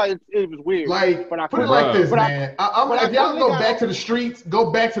first saw it, it was weird. Like, but put it like this, man. If y'all go back to the streets, go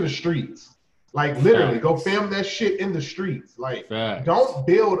back to the streets. Like, literally, go film that shit in the streets. Like, don't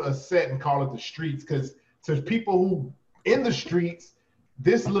build a set and call it the streets, because to people who in the streets,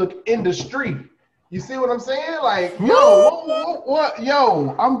 this look in the street. You see what I'm saying? Like, what?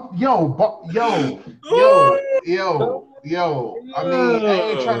 Yo. I mean,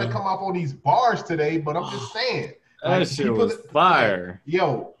 I ain't trying to come off on these bars today, but I'm just saying. That shit was fire.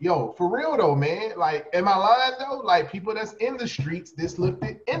 Yo, for real though, man. Like, am I lying though? Like, people that's in the streets, this looked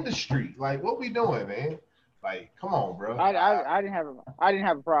in the street. Like, what we doing, man? Like, come on, bro. I didn't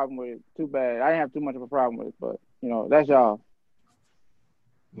have a problem with it. Too bad. I didn't have too much of a problem with it, but that's y'all.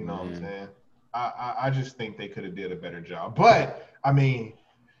 You know what I'm saying? I just think they could have did a better job. But I mean,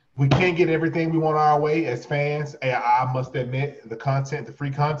 we can't get everything we want our way as fans. Hey, I must admit, the free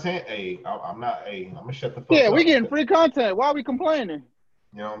content. Hey, I'm gonna shut the fuck up. Yeah, we getting free content. Why are we complaining?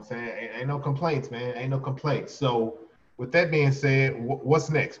 You know what I'm saying? Ain't no complaints, man. Ain't no complaints. So, with that being said, what's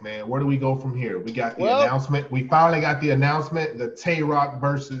next, man? Where do we go from here? We got the announcement. We finally got the announcement. The Tay Rock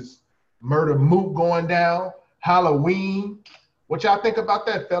versus Murder Mook going down. Halloween. What y'all think about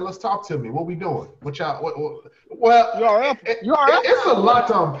that, fellas? Talk to me. What we doing? Well, it's a lot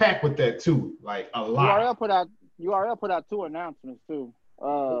to unpack with that too. Like a lot. URL put out 2 announcements too.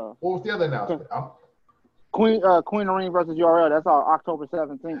 What was the other announcement? Queen Arena versus URL. That's on October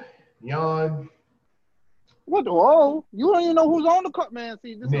 17th. Yawn. What? Whoa! You don't even know who's on the cut, man.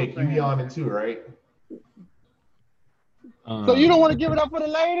 See, this Nick, you yawning too, right? So you don't want to give it up for the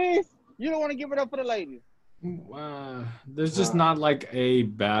ladies? You don't want to give it up for the ladies? There's just not like a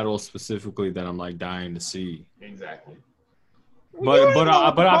battle specifically that I'm like dying to see. Exactly. But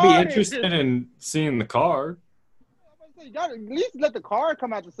I'd be interested in seeing the card. You gotta at least let the card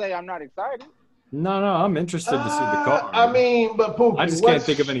come out to say I'm not excited. No, I'm interested to see the card. I mean, but Pookie, I just can't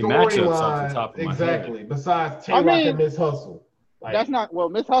think of any matchups off the top of my head. Exactly. Besides Tay Rock and Miss Hustle. Like, that's not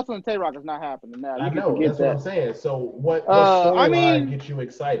Miss Hustle and Tay Rock is not happening now. I know. That's what I'm saying. So what storyline gets you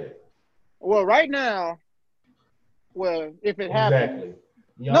excited? Well, right now. Well, if it happens.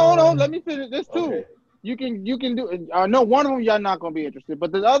 Exactly. No, let me finish this too. Okay. You can do. I know one of them y'all not gonna be interested,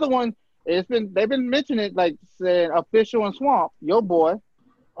 but the other one, they've been mentioning it, like saying Official and Swamp, your boy.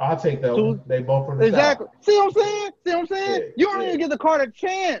 I'll take that one. They both from the exactly. South. See what I'm saying? Yeah, you don't even give the card a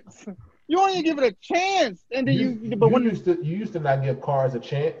chance. You don't even give it a chance, and then you used to not give cards a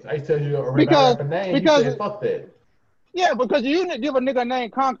chance. I used to tell you a name. You said fuck that. Yeah, because you didn't give a nigga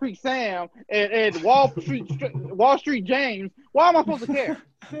named Concrete Sam and Wall Street James. Why am I supposed to care?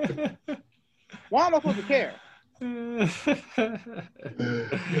 Why am I supposed to care?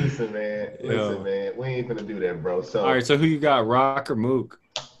 Listen, man. We ain't gonna do that, bro. So all right. So who you got, Rock or Mook?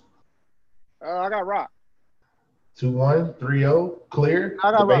 I got Rock. 2-1, 3-0, clear.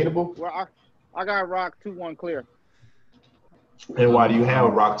 Debatable. Well, I got Rock 2-1 clear. And why do you have a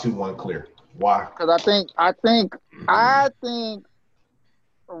Rock 2-1 clear? Why? Because I think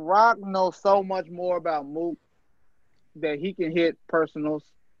Rock knows so much more about Mook that he can hit personals,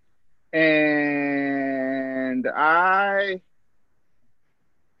 and I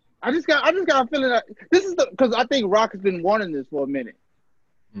just got a feeling that this is because I think Rock has been wanting this for a minute.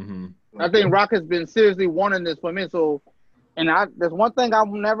 Mm-hmm. I think Rock has been seriously wanting this for a minute. So, and there's one thing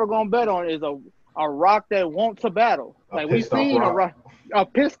I'm never gonna bet on is a Rock that wants to battle. Like we've seen a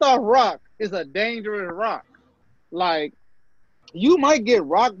pissed off Rock is a dangerous Rock. Like you might get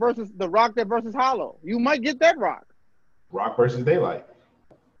Rock versus the Rock that versus Hollow. You might get that Rock. Rock versus Daylight.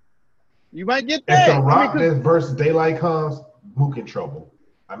 You might get that. If the Rock versus Daylight comes, Mook in trouble.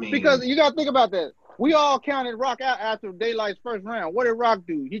 I mean, because you gotta think about that. We all counted Rock out after Daylight's first round. What did Rock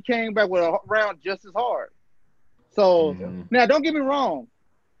do? He came back with a round just as hard. So now, don't get me wrong.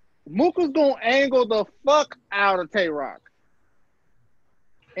 Mook is gonna angle the fuck out of Tay Rock,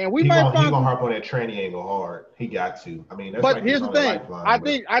 and he gonna harp on that tranny angle hard. He got to. I mean, that's but here's the thing.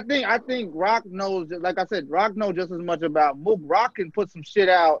 I think Rock knows. Like I said, Rock knows just as much about Mook. Rock can put some shit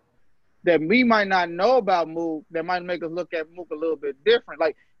out that we might not know about Mook that might make us look at Mook a little bit different.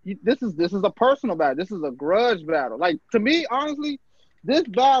 Like this is a personal battle. This is a grudge battle. Like to me, honestly, this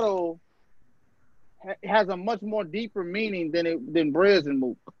battle has a much more deeper meaning than Briz and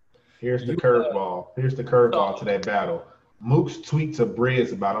Mook. Here's the curveball. Here's the curveball to that battle. Mook's tweet to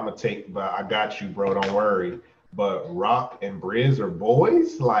Briz about but I got you, bro. Don't worry. But Rock and Briz are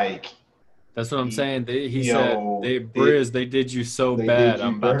boys. Like that's what I'm saying. He said, Briz, they did you so bad.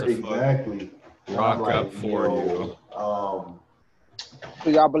 I'm about to exactly Rock up for you.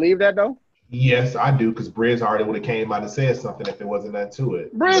 Do y'all believe that though? Yes, I do, because Briz already would have came out and said something if there wasn't nothing to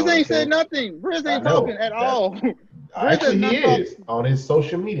it. Briz ain't said nothing. Briz ain't talking at all. Actually, he is on his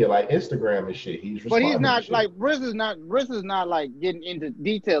social media, like Instagram and shit. But he's not like Briz is not like getting into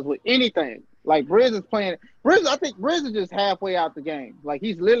details with anything. Like Briz is playing. I think Briz is just halfway out the game. Like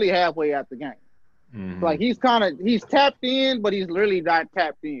he's literally halfway out the game. Mm-hmm. Like he's tapped in, but he's literally not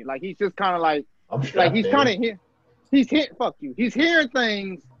tapped in. Like he's just kind of like he's kind of here. He's hearing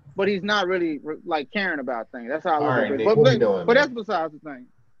things, but he's not really like caring about things. That's how I look at it. What we doing, but that's besides the thing.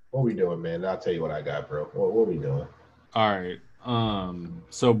 What we doing, man? I'll tell you what I got, bro. What we doing? All right.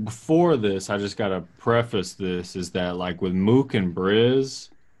 So before this, I just gotta preface this is that like with Mook and Briz,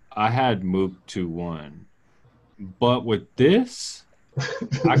 I had Mook 2-1. But with this,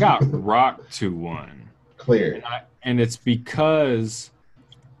 I got Rock 2-1. Clear. And it's because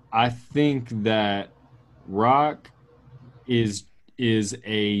I think that Rock is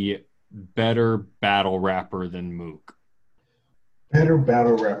a better battle rapper than Mook. Better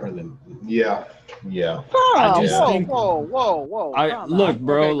battle rapper than yeah. I just think. Whoa! Look,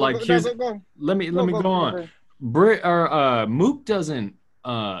 bro. Let me go on. Mook doesn't.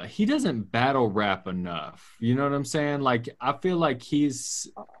 He doesn't battle rap enough. You know what I'm saying? Like I feel like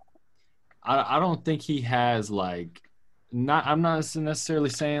I don't think he has like. I'm not necessarily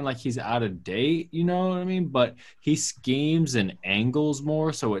saying like he's out of date, you know what I mean? But he schemes and angles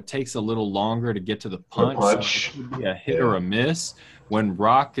more, so it takes a little longer to get to the punch. So it could be a hit or a miss. When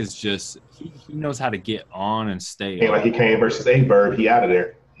Rock is just he knows how to get on and stay. Like he came versus A-Bird, he out of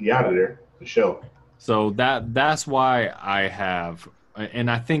there for sure. So that's why I have, and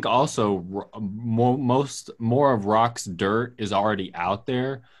I think also more of Rock's dirt is already out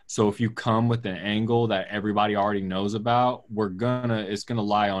there. So if you come with an angle that everybody already knows about, it's gonna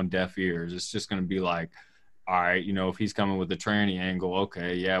lie on deaf ears. It's just gonna be like, all right, you know, if he's coming with the tranny angle,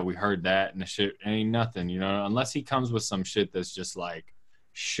 okay, yeah, we heard that, and the shit ain't nothing, you know, unless he comes with some shit that's just like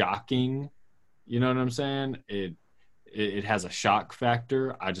shocking, you know what I'm saying? It has a shock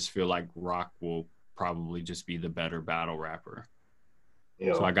factor. I just feel like Rock will probably just be the better battle rapper.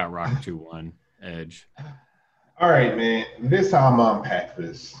 So I got Rock 2-1 edge. All right, man. This is how I'm gonna unpack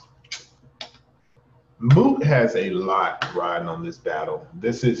this. Mook has a lot riding on this battle.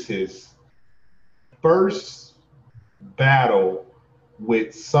 This is his first battle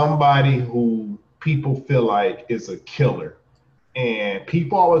with somebody who people feel like is a killer. And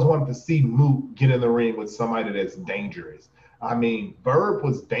people always wanted to see Mook get in the ring with somebody that's dangerous. I mean, Verb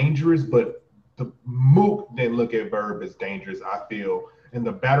was dangerous, but the Mook didn't look at Verb as dangerous, I feel. And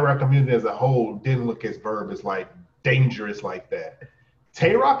the battle rap community as a whole didn't look at Verb as like dangerous like that.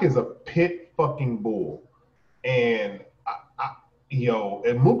 Tay Rock is a pit fucking bull. And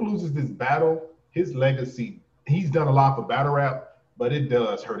if Mook loses this battle, his legacy, he's done a lot for battle rap, but it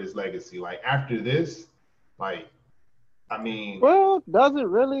does hurt his legacy. Like after this, like, I mean. Well, does it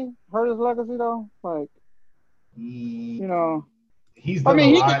really hurt his legacy though? Like, you know. He's done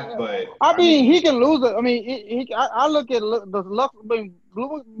a lot, but I mean, he can lose it. I mean, I look at the Lux. I mean,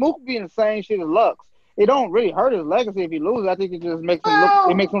 Mook being the same shit as Lux. it don't really hurt his legacy if he loses. I think it just makes him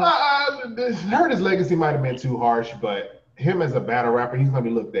look. It makes Well, him. hurt his legacy might have been too harsh, but him as a battle rapper, he's gonna be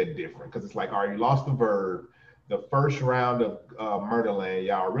looked at different because it's like, all right, you lost the Verb, the first round of Murderland.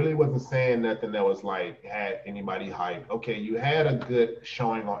 Y'all really wasn't saying nothing that was like had anybody hyped. Okay, you had a good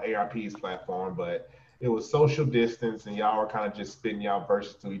showing on ARP's platform, but it was social distance, and y'all were kind of just spitting y'all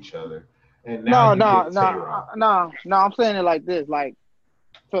verses to each other. And now you get Tay-Rock. No. I'm saying it like this. Like,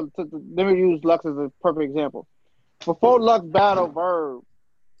 let me use Lux as a perfect example. Before Lux battled Verb,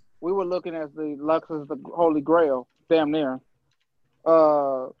 we were looking at the Lux as the holy grail, damn near.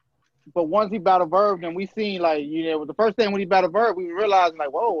 But once he battled Verb, then we seen like, the first thing when he battled Verb, we realized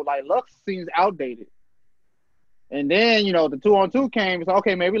like, whoa, like Lux seems outdated. And then, the 2-on-2 came. So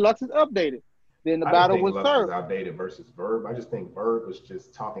okay, maybe Lux is updated. Then the battle was Lux Serb. Was outdated versus Verb. I just think Verb was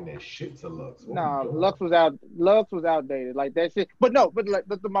just talking that shit to Lux. No, Lux was outdated. Like that shit. But no,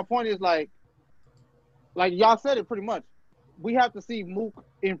 my point is like y'all said it pretty much. We have to see Mook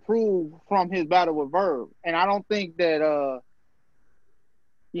improve from his battle with Verb. And I don't think that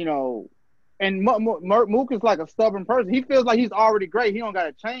and Mook is like a stubborn person. He feels like he's already great. He don't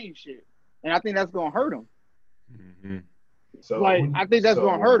gotta change shit. And I think that's gonna hurt him. Mm-hmm. So I think that's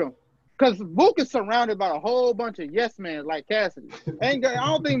gonna hurt him. Because Mook is surrounded by a whole bunch of yes men like Cassidy. I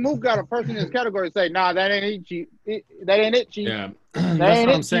don't think Mook got a person in his category to say, nah, that ain't it, Chief. That ain't it, Chief. Yeah, that's what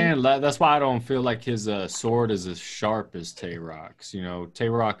I'm saying. That's why I don't feel like his sword is as sharp as Tay-Rock's.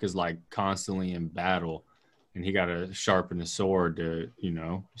 Tay-Rock is like constantly in battle, and he got to sharpen his sword to,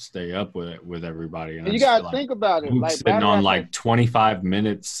 stay up with everybody. And you got to think about it. Mook's sitting on like 25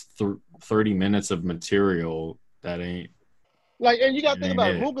 minutes, 30 minutes of material that ain't. Like, and you got to think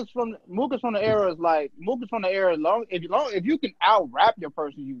about it. Mook is from the era if you can out rap your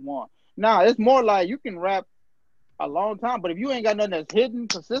person you want. Now it's more like you can rap a long time, but if you ain't got nothing that's hidden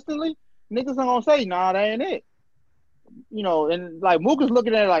consistently, niggas ain't gonna say, nah, that ain't it. And like Mook is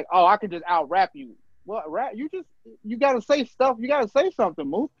looking at it like, oh, I can just out rap you. What rap? You gotta say stuff. You gotta say something,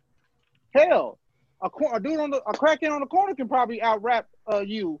 Mook. Hell, a crackhead on the corner can probably out rap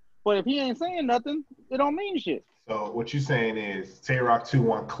you, but if he ain't saying nothing, it don't mean shit. So what you're saying is Tay-Rock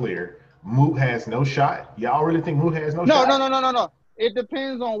 2-1 clear. Mook has no shot. Y'all really think Mook has no shot? No. It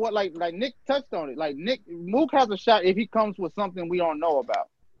depends on what like Nick touched on it. Like Mook has a shot if he comes with something we don't know about.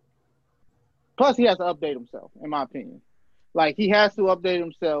 Plus, he has to update himself, in my opinion. Like he has to update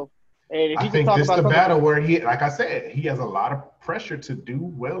himself. And if he I think this is the battle where like I said, he has a lot of pressure to do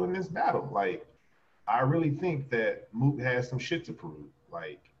well in this battle. Like I really think that Mook has some shit to prove.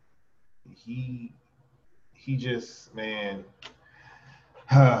 Like he just, man,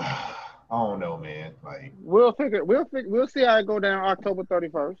 I don't know, man. Like we'll see how it go down October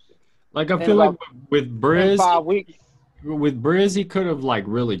 31st. Like I feel like with Briz, 5 weeks. With Briz, he could have like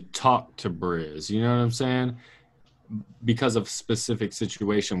really talked to Briz. You know what I'm saying? Because of specific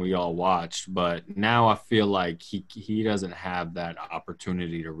situation we all watched, but now I feel like he doesn't have that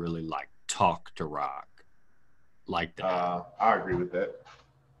opportunity to really like talk to Rock like that. I agree with that.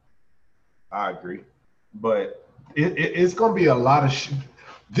 I agree. But it's going to be a lot of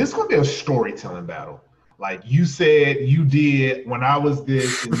this is going to be a storytelling battle. Like you said, you did when I was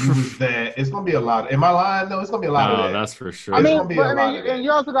this and you was that. It's going to be a lot. Am I lying though? It's going to be a lot of that. That's for sure. I mean, and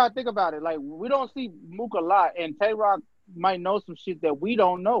you also got to think about it. Like we don't see Mook a lot, and Tay-Rock might know some shit that we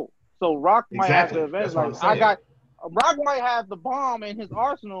don't know. So Rock might have the advantage. Like Rock might have the bomb in his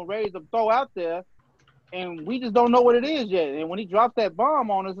arsenal ready to throw out there. And we just don't know what it is yet. And when he drops that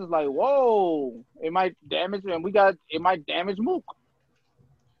bomb on us, it's like, whoa, it might damage, and it might damage Mook.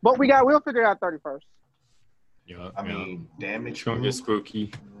 But we'll figure it out 31st. Yeah, I mean, damage. It's gonna get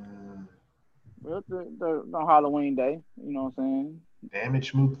spooky. The Halloween day, you know what I'm saying?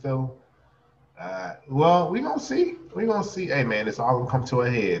 Damage Mook though. Well, we gonna see. Hey man, it's all gonna come to a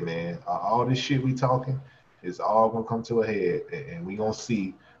head, man. All this shit we talking, it's all gonna come to a head, and we gonna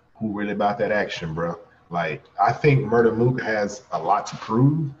see who really about that action, bro. Like, I think Murder Mook has a lot to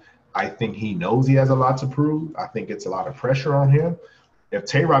prove. I think he knows he has a lot to prove. I think it's a lot of pressure on him. If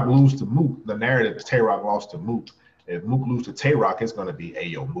Tay-Rock loses to Mook, the narrative is Tay-Rock lost to Mook. If Mook loses to Tay-Rock, it's going to be, hey,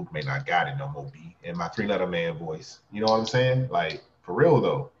 yo, Mook may not got it no more, B, in my 3-letter man voice. You know what I'm saying? Like, for real,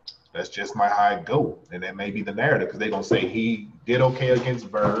 though. That's just how it go. And that may be the narrative because they're going to say he did okay against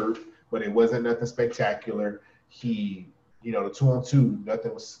Verb, but it wasn't nothing spectacular. He, the 2-on-2,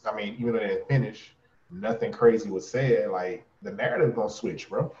 nothing was, even though they didn't finish, nothing crazy was said. Like, the narrative gonna switch,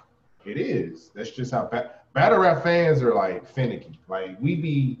 bro. It is. That's just how battle rap fans are like finicky. Like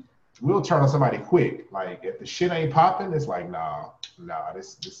we'll turn on somebody quick. Like if the shit ain't popping, it's like nah,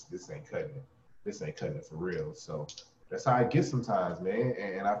 this ain't cutting it. This ain't cutting it for real. So that's how it gets sometimes, man.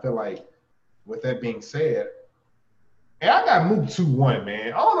 And I feel like with that being said, hey, I got Mook 2-1,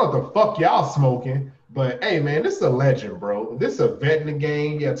 man. I don't know what the fuck y'all smoking, but hey, man, this is a legend, bro. This is a vet in the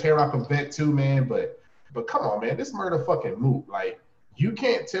game. Yeah, Tay-Rock a vet too, man. But come on, man, this murder fucking Mook. Like, you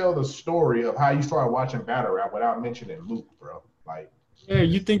can't tell the story of how you started watching battle rap without mentioning Mook, bro. Like, Yeah,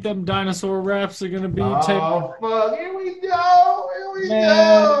 you think them dinosaur raps are gonna be oh fuck, here we go, here we Man,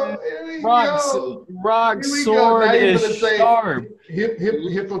 go, here we Rock's go. Rock's Here we go. sword Now you is gonna say sharp.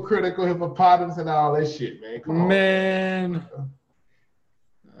 hypocritical, hippopotamus, and all that shit, man. Come on, Man.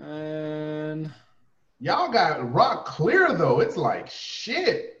 And y'all got Rock clear though. It's like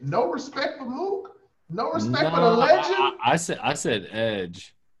shit. No respect for Mook. No respect for the legend. I said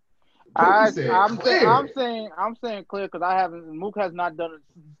Edge. I'm saying clear because I haven't. Mook has not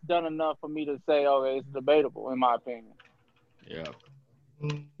done enough for me to say, okay, it's debatable in my opinion. Yeah.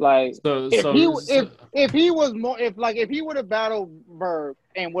 Like if he would have battled Berg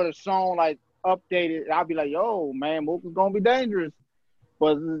and would have shown like updated, I'd be like, yo, man, Mook is gonna be dangerous.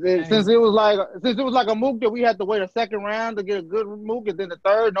 But since it was like a Mook that we had to wait a second round to get a good Mook, and then the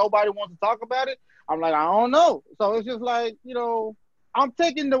third, nobody wants to talk about it. I'm like, I don't know. So it's just like, you know, I'm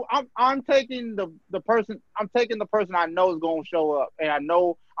taking the person I know is gonna show up, and I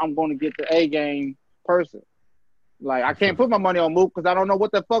know I'm gonna get the A game person. Like I can't put my money on Mook because I don't know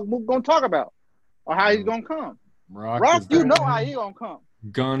what the fuck Mook gonna talk about or how he's gonna come. Rock you know how he gonna come.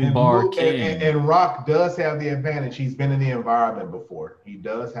 Gun bar king. And Rock does have the advantage. He's been in the environment before. He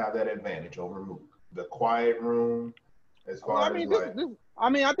does have that advantage over Mook. The quiet room, as far as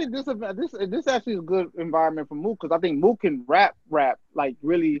I think this actually is a good environment for Mook because I think Mook can rap like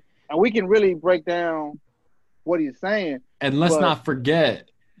really, and we can really break down what he's saying. And let's not forget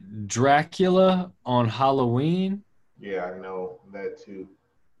Dracula on Halloween. Yeah, I know that too.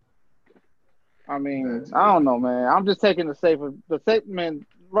 I mean, I don't know, man. I'm just taking the safe man.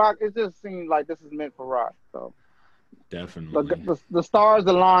 Rock. It just seems like this is meant for Rock. So definitely, the stars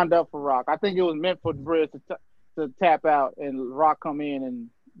are lined up for Rock. I think it was meant for Briz to tap out and Rock come in and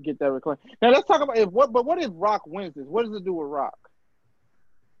get that reclaim. Now let's talk about what if Rock wins this? What does it do with Rock?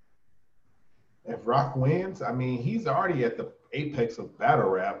 If Rock wins, I mean, he's already at the apex of battle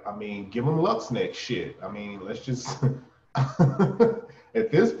rap. I mean, give him Lux next shit. I mean, let's just at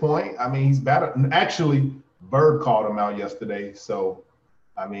this point, I mean, he's battle. Actually, Bird called him out yesterday. So,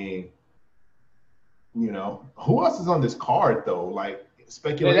 I mean, you know, who else is on this card though? Like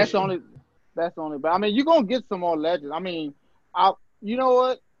speculation. Yeah, that's the only. But I mean, you're gonna get some more legends. I mean, you know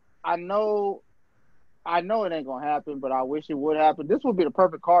what? I know it ain't gonna happen, but I wish it would happen. This would be the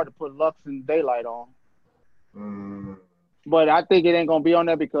perfect card to put Lux and Daylight on. But I think it ain't gonna be on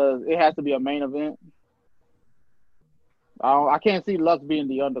there because it has to be a main event. I can't see Lux being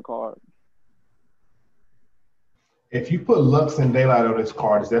the undercard. If you put Lux and Daylight on this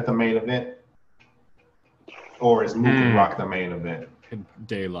card, is that the main event? Or is Mook and Rock the main event?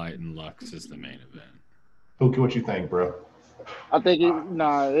 Daylight and Lux is the main event. Pookie, what you think, bro? I think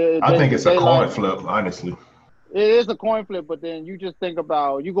I think it's a coin flip, honestly. It is a coin flip, but then you just think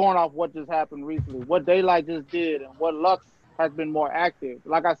about you going off what just happened recently, what Daylight just did, and what Lux has been more active.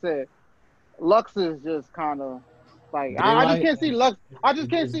 Like I said, Lux is just kind of like I just can't see Lux. I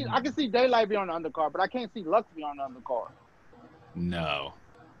can see Daylight be on the undercard, but I can't see Lux be on the undercard. No,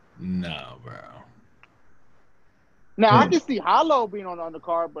 bro. Now I can see Hollow being on the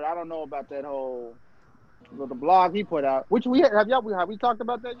undercard, but I don't know about that whole the blog he put out. Which have we talked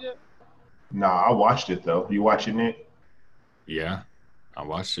about that yet? Nah, I watched it though. You watching it? Yeah, I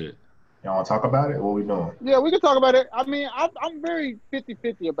watched it. Y'all want to talk about it? What we doing? Yeah, we can talk about it. I mean, I'm very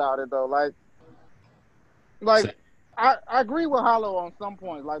 50-50 about it though. Like I agree with Hollow on some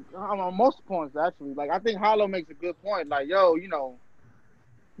points. Like on most points actually. Like I think Hollow makes a good point. Like yo, you know,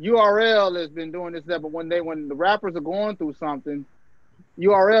 URL has been doing this, but when the rappers are going through something,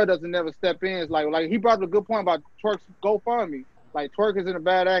 URL doesn't never step in. It's like he brought up a good point about Twerk's GoFundMe. Like Twerk is in a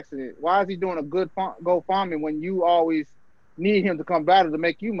bad accident. Why is he doing a good GoFundMe when you always need him to come battle to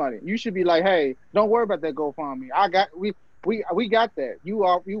make you money? You should be like, hey, don't worry about that GoFundMe. We got that.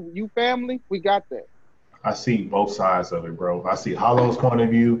 You family, we got that. I see both sides of it, bro. I see Hollow's point of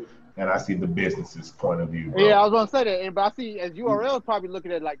view, and I see the business's point of view, bro. Yeah, I was gonna say that, but I see as URL is probably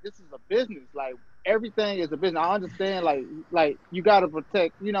looking at it like this is a business. Like everything is a business. I understand, like you got to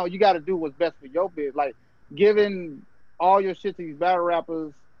protect. You know, you got to do what's best for your biz. Like giving all your shit to these battle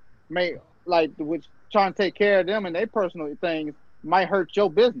rappers, which trying to take care of them and their personal things might hurt your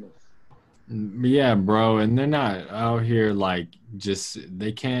business. Yeah, bro, and they're not out here like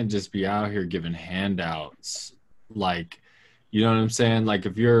they can't just be out here giving handouts. Like, you know what I'm saying? Like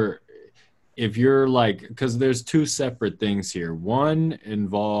if if you're like, because there's two separate things here. One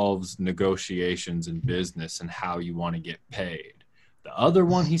involves negotiations in business and how you want to get paid. The other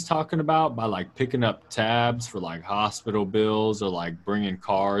one he's talking about by like picking up tabs for like hospital bills or like bringing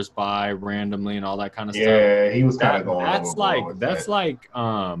cars by randomly and all that kind of stuff. Yeah, he was kind of going That's overboard like with that's that. like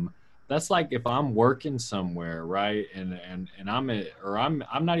that's like if I'm working somewhere, right? And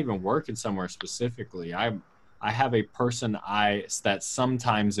I'm not even working somewhere specifically. I have a person that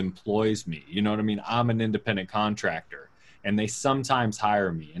sometimes employs me. You know what I mean? I'm an independent contractor and they sometimes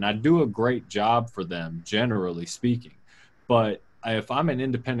hire me and I do a great job for them, generally speaking. But if I'm an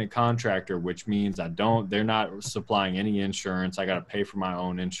independent contractor, which means they're not supplying any insurance, I got to pay for my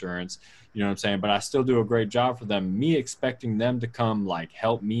own insurance, you know what I'm saying? But I still do a great job for them. Me expecting them to come like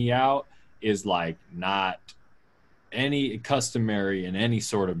help me out is like not any customary in any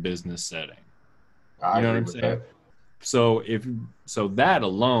sort of business setting. I You know what agree I'm with saying? that. So that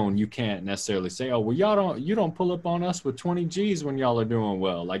alone, you can't necessarily say, oh, well, you don't pull up on us with 20 G's when y'all are doing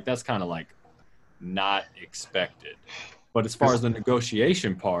well. Like that's kind of like not expected. But as far as the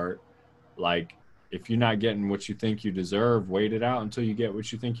negotiation part, like if you're not getting what you think you deserve, wait it out until you get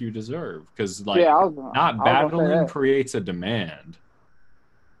what you think you deserve. Because like I not was gonna say battling that. creates a demand.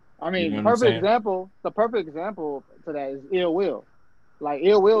 I mean, You know the what I'm saying? perfect example to that is Ill Will. Like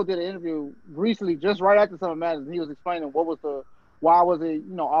Ill Will did an interview recently, just right after Summer Madness, and he was explaining why was it,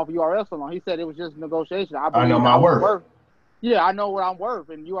 off URL so long. He said it was just negotiation. I I know believed my I was worth. worth. Yeah, I know what I'm worth,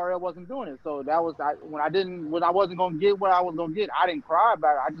 and URL wasn't doing it. So that was when I wasn't gonna get what I was gonna get. I didn't cry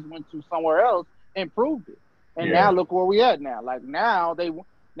about it. I just went to somewhere else and proved it. And Yeah. now look where we at now. Like now they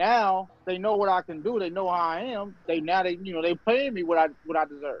know what I can do. They know how I am. They pay me what I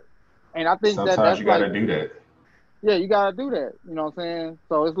deserve. And I think Sometimes that's you like, gotta do that. yeah, you gotta do that. You know what I'm saying?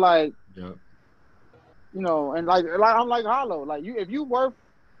 So it's like, Yep. and like I'm like Hollow. Like if you worth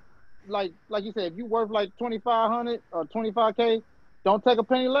like you said, if you worth like 2,500 or 25K, don't take a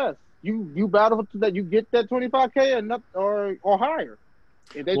penny less. You battle to that. You get that 25K or higher.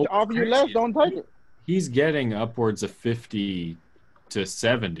 If they Well, offer you less, crazy. don't take it. He's getting upwards of 50 to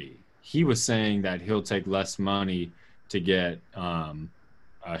 70. He was saying that he'll take less money to get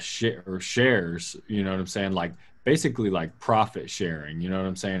shares, you know what I'm saying? Like basically like profit sharing, you know what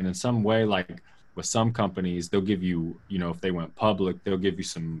I'm saying? In some way, like with some companies, they'll give you, if they went public, they'll give you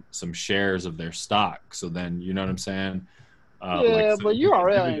some shares of their stock. So then, you know what I'm saying? Yeah, so but you get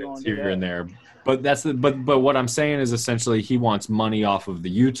URL ain't dividends gonna do here and that. there. But what I'm saying is essentially he wants money off of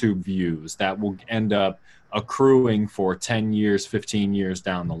the YouTube views that will end up accruing for 10 years, 15 years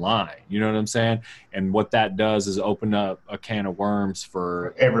down the line. You know what I'm saying? And what that does is open up a can of worms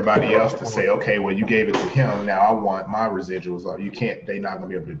for Everybody else to say, okay, well, you gave it to him. Now I want my residuals. You can't. They're not gonna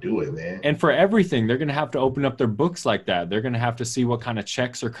be able to do it, man. And for everything, they're going to have to open up their books like that. They're going to have to see what kind of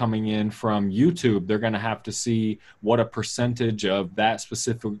checks are coming in from YouTube. They're going to have to see what a percentage of that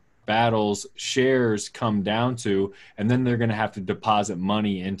specific battle's shares come down to. And then they're going to have to deposit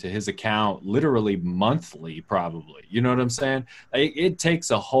money into his account literally monthly, probably. You know what I'm saying? It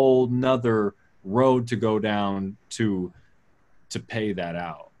takes a whole nother road to go down to pay that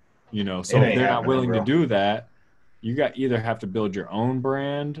out. So if they're not willing to do that, you either have to build your own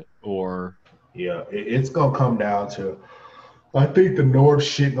brand or it's gonna come down to, I think the Norb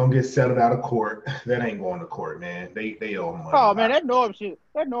shit gonna get settled out of court. That ain't going to court, man. They owe money. Oh man, that Norb shit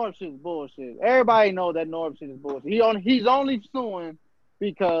is bullshit. Everybody know that Norb shit is bullshit. He's only suing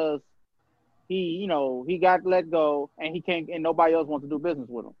because he got let go and he can't, and nobody else wants to do business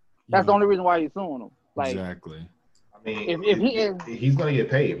with him. That's the only reason why he's suing him. Like, exactly. I mean, he's gonna get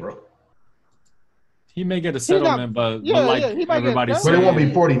paid, bro. He may get a settlement, but everybody's but it won't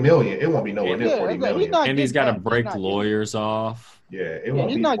be 40 million. It won't be nowhere near 40 million. And he's got to break lawyers off. Yeah, it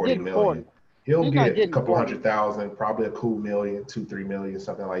won't be 40 million. He'll get a couple 100,000, probably a cool million, 2-3 million,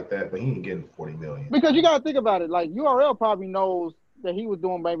 something like that. But he ain't getting 40 million. Because you gotta think about it. Like URL probably knows that he was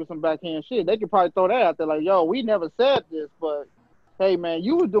doing maybe some backhand shit. They could probably throw that out there, like, yo, we never said this, but hey man,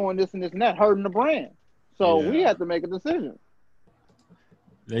 you were doing this and this and that, hurting the brand. So we have to make a decision.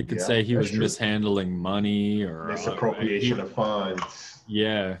 They could say he was mishandling money or misappropriation of funds.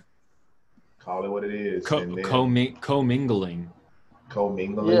 Yeah. Call it what it is. Commingling.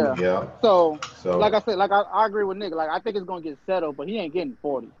 Yeah. So like I said, like I agree with Nick. Like I think it's gonna get settled, but he ain't getting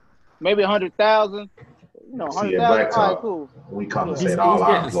 40. Maybe 100,000. 100,000. All right, cool. We compensate all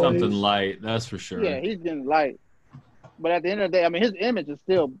our employees. Something light, that's for sure. Yeah, he's getting light. But at the end of the day, I mean, his image is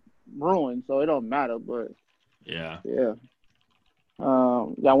still ruined, so it don't matter. But yeah.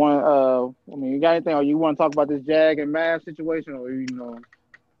 Y'all want? You got anything, or you want to talk about this Jag and Mavs situation, or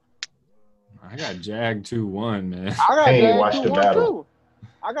I got Jag 2-1, man. I ain't watched the battle.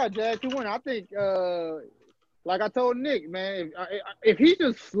 I got Jag to win. I think, like I told Nick, man, if he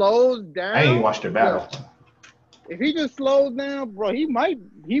just slows down, I ain't watched the battle. If he just slows down, bro, he might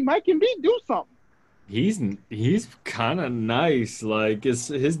can do something. He's kind of nice. Like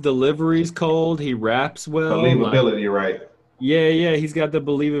his delivery's cold. He raps well. Believability, like, right? Yeah. He's got the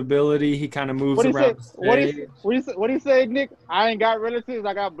believability. He kind of moves around the stage. What do you say, Nick? I ain't got relatives.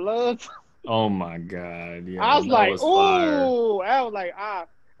 I got bloods. Oh my God! Yeah, I was like, fire. ooh. I was like,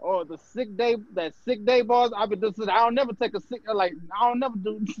 the sick day bars. I've been doing. I'll never take a sick. Like I'll never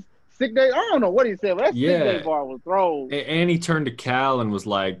do sick day. I don't know what he said, but that sick day bar was thrown. And he turned to Cal and was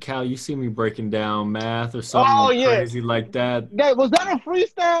like, "Cal, you see me breaking down math or something crazy like that?" Was that a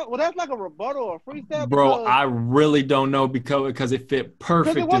freestyle? Was that like a rebuttal or a freestyle? Bro, I really don't know because it fit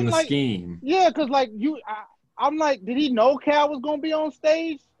perfect in the scheme. Yeah, because like I'm like, did he know Cal was gonna be on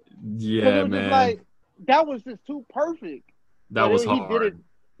stage? Yeah, man. Just like, that was just too perfect. That was hard. He did it.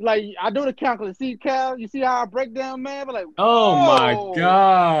 Like, I do the calculus. See, Cal, you see how I break down, man? But like, oh my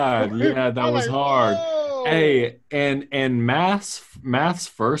God. Yeah, that was hard. Whoa. Hey, and math's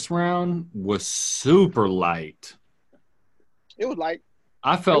first round was super light. It was like,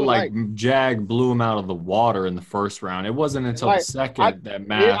 I felt like Jag blew him out of the water in the first round. It wasn't until the second that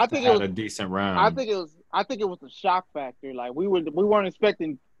Math had a decent round. I think it was the shock factor. Like we weren't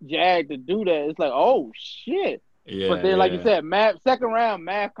expecting Jag to do that. It's like, oh shit. Yeah. But then, like you said, second round,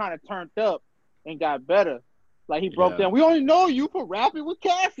 Math kind of turned up and got better. Like he broke down. We only know you for rapping with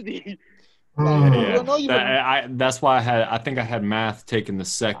Cassidy. That's why I think I had Math taking the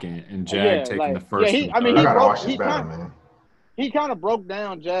second and Jag taking the first. I gotta watch this battle, man. He kind of broke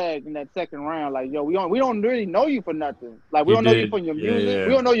down Jag in that second round. Like, yo, we don't really know you for nothing. Like, we don't know you for your music. Yeah.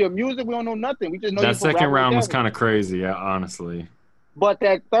 We don't know your music. We don't know nothing. We just know that second round was kind of crazy, honestly. But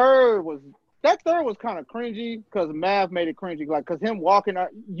that third was kind of cringy because Math made it cringy. Like, because him walking out,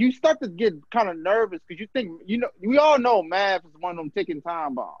 you start to get kind of nervous because you think, we all know Math is one of them ticking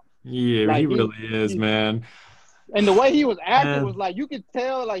time bombs. Yeah, like, he really is, man. And the way he was acting was like, you could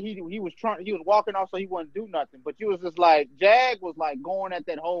tell like he was walking off so he wouldn't do nothing. But you was just like, Jag was like going at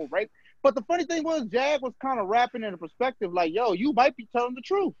that whole rape. But the funny thing was, Jag was kind of rapping in a perspective like, yo, you might be telling the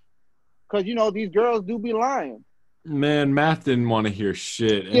truth. Because, these girls do be lying. Man, Math didn't want to hear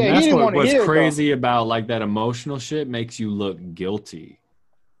shit. And that's what's crazy about like that emotional shit makes you look guilty.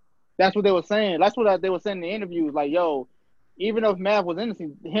 That's what they were saying. That's what they were saying in the interviews. Like, yo, even if Math was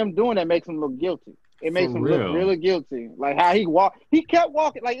innocent, him doing that makes him look guilty. It makes him look really guilty. Like how he kept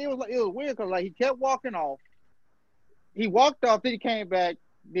walking. Like it was weird because like he kept walking off. He walked off, then he came back.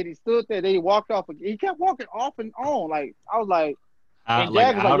 Then he stood there. Then he walked off. He kept walking off and on. Like I was like, and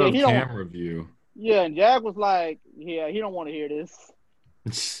Jag was out of camera view. Yeah, and Jag was like, yeah, he don't want to hear this.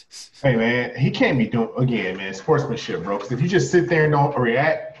 Hey man, he can't be doing again, man. Sportsmanship, bro. Because if you just sit there and don't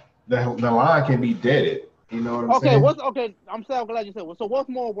react, the line can be deaded. You know what I'm saying? I'm so glad you said. So what's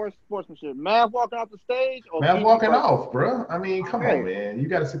more worse sportsmanship? Math walking off the stage or Math walking off, bro? I mean, come on, man. You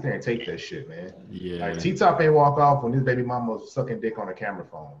got to sit there and take that shit, man. Yeah. Like T-Top ain't walk off when his baby mama was sucking dick on a camera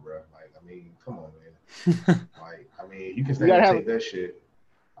phone, bro. Like, I mean, come on, man. Like, I mean, you can stand and take that shit.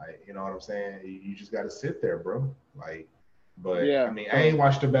 Like, you know what I'm saying? You just got to sit there, bro. Like, but I mean, I ain't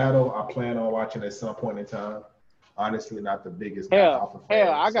watched the battle. I plan on watching at some point in time. Honestly, not the biggest. Hell,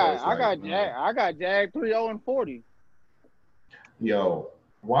 I got Jag 3-0-40. Yo,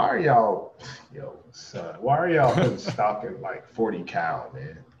 why are y'all putting stock in like 40 Cal,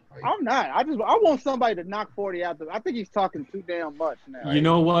 man? Like, I'm not. I want somebody to knock 40 out. I think he's talking too damn much now. You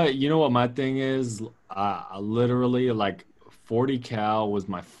know what my thing is? I literally like 40 Cal was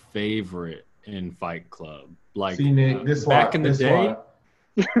my favorite in Fight Club. Like, see, Nick, back in the day.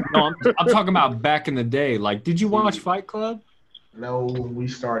 No, I'm talking about back in the day. Like, did you watch Fight Club? No, we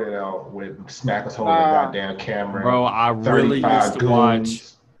started out with Smack was holding a goddamn camera. Bro, I really used to watch.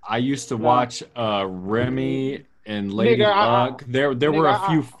 I used to watch Remy and Lady Luck. There were a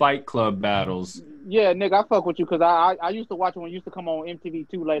few Fight Club battles. Yeah, nigga, I fuck with you because I used to watch it when it used to come on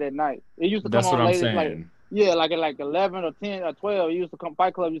MTV2 late at night. It used to come on late at night. Yeah, like at 11 or 10 or 12,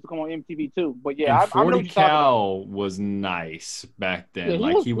 Fight Club used to come on MTV2. But yeah, and 40 Cal was nice back then.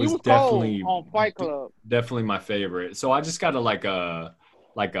 Yeah, he was definitely on Fight Club. Definitely my favorite. So I just got like a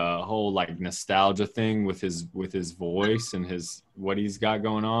whole like nostalgia thing with his voice and what he's got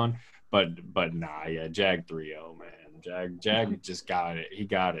going on. But nah, yeah, Jag 3-0, man. Jag just got it. He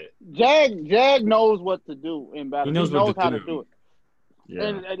got it. Jag knows what to do in battle. He knows how to do it. Yeah.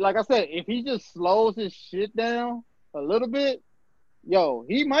 And like I said, if he just slows his shit down a little bit, yo,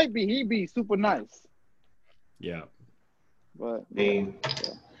 he'd be super nice. Yeah. But I mean,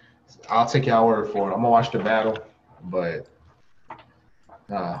 I'll take y'all word for it. I'm gonna watch the battle, but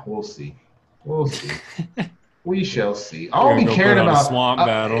We'll see. We'll see. We shall see. I don't be caring about swamp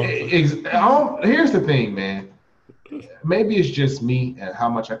battle. Here's the thing, man. Maybe it's just me and how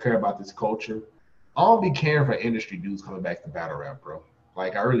much I care about this culture. I don't be caring for industry dudes coming back to battle rap, bro.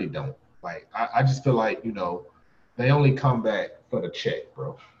 Like, I really don't. Like, I just feel like, you know, they only come back for the check,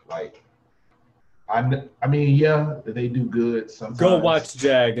 bro. Like, I mean, yeah, they do good sometimes. Go watch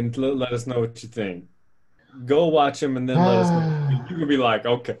Jag and let us know what you think. Go watch him and then let us know. You can be like,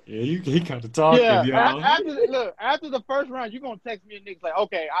 okay, yeah, he kind of talking, Yeah, y'all. after the first round, you're gonna text me and Nick's like,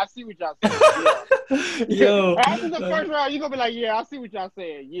 okay, I see what y'all saying. Yeah. Yo, After the first round, you're gonna be like, yeah, I see what y'all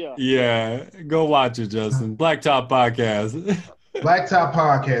saying. Yeah. Yeah, go watch it, Justin. Blacktop Podcast. Blacktop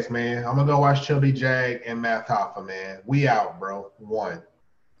Podcast, man. I'm gonna go watch Chubby Jag and Math Hoffa, man. We out, bro. 1.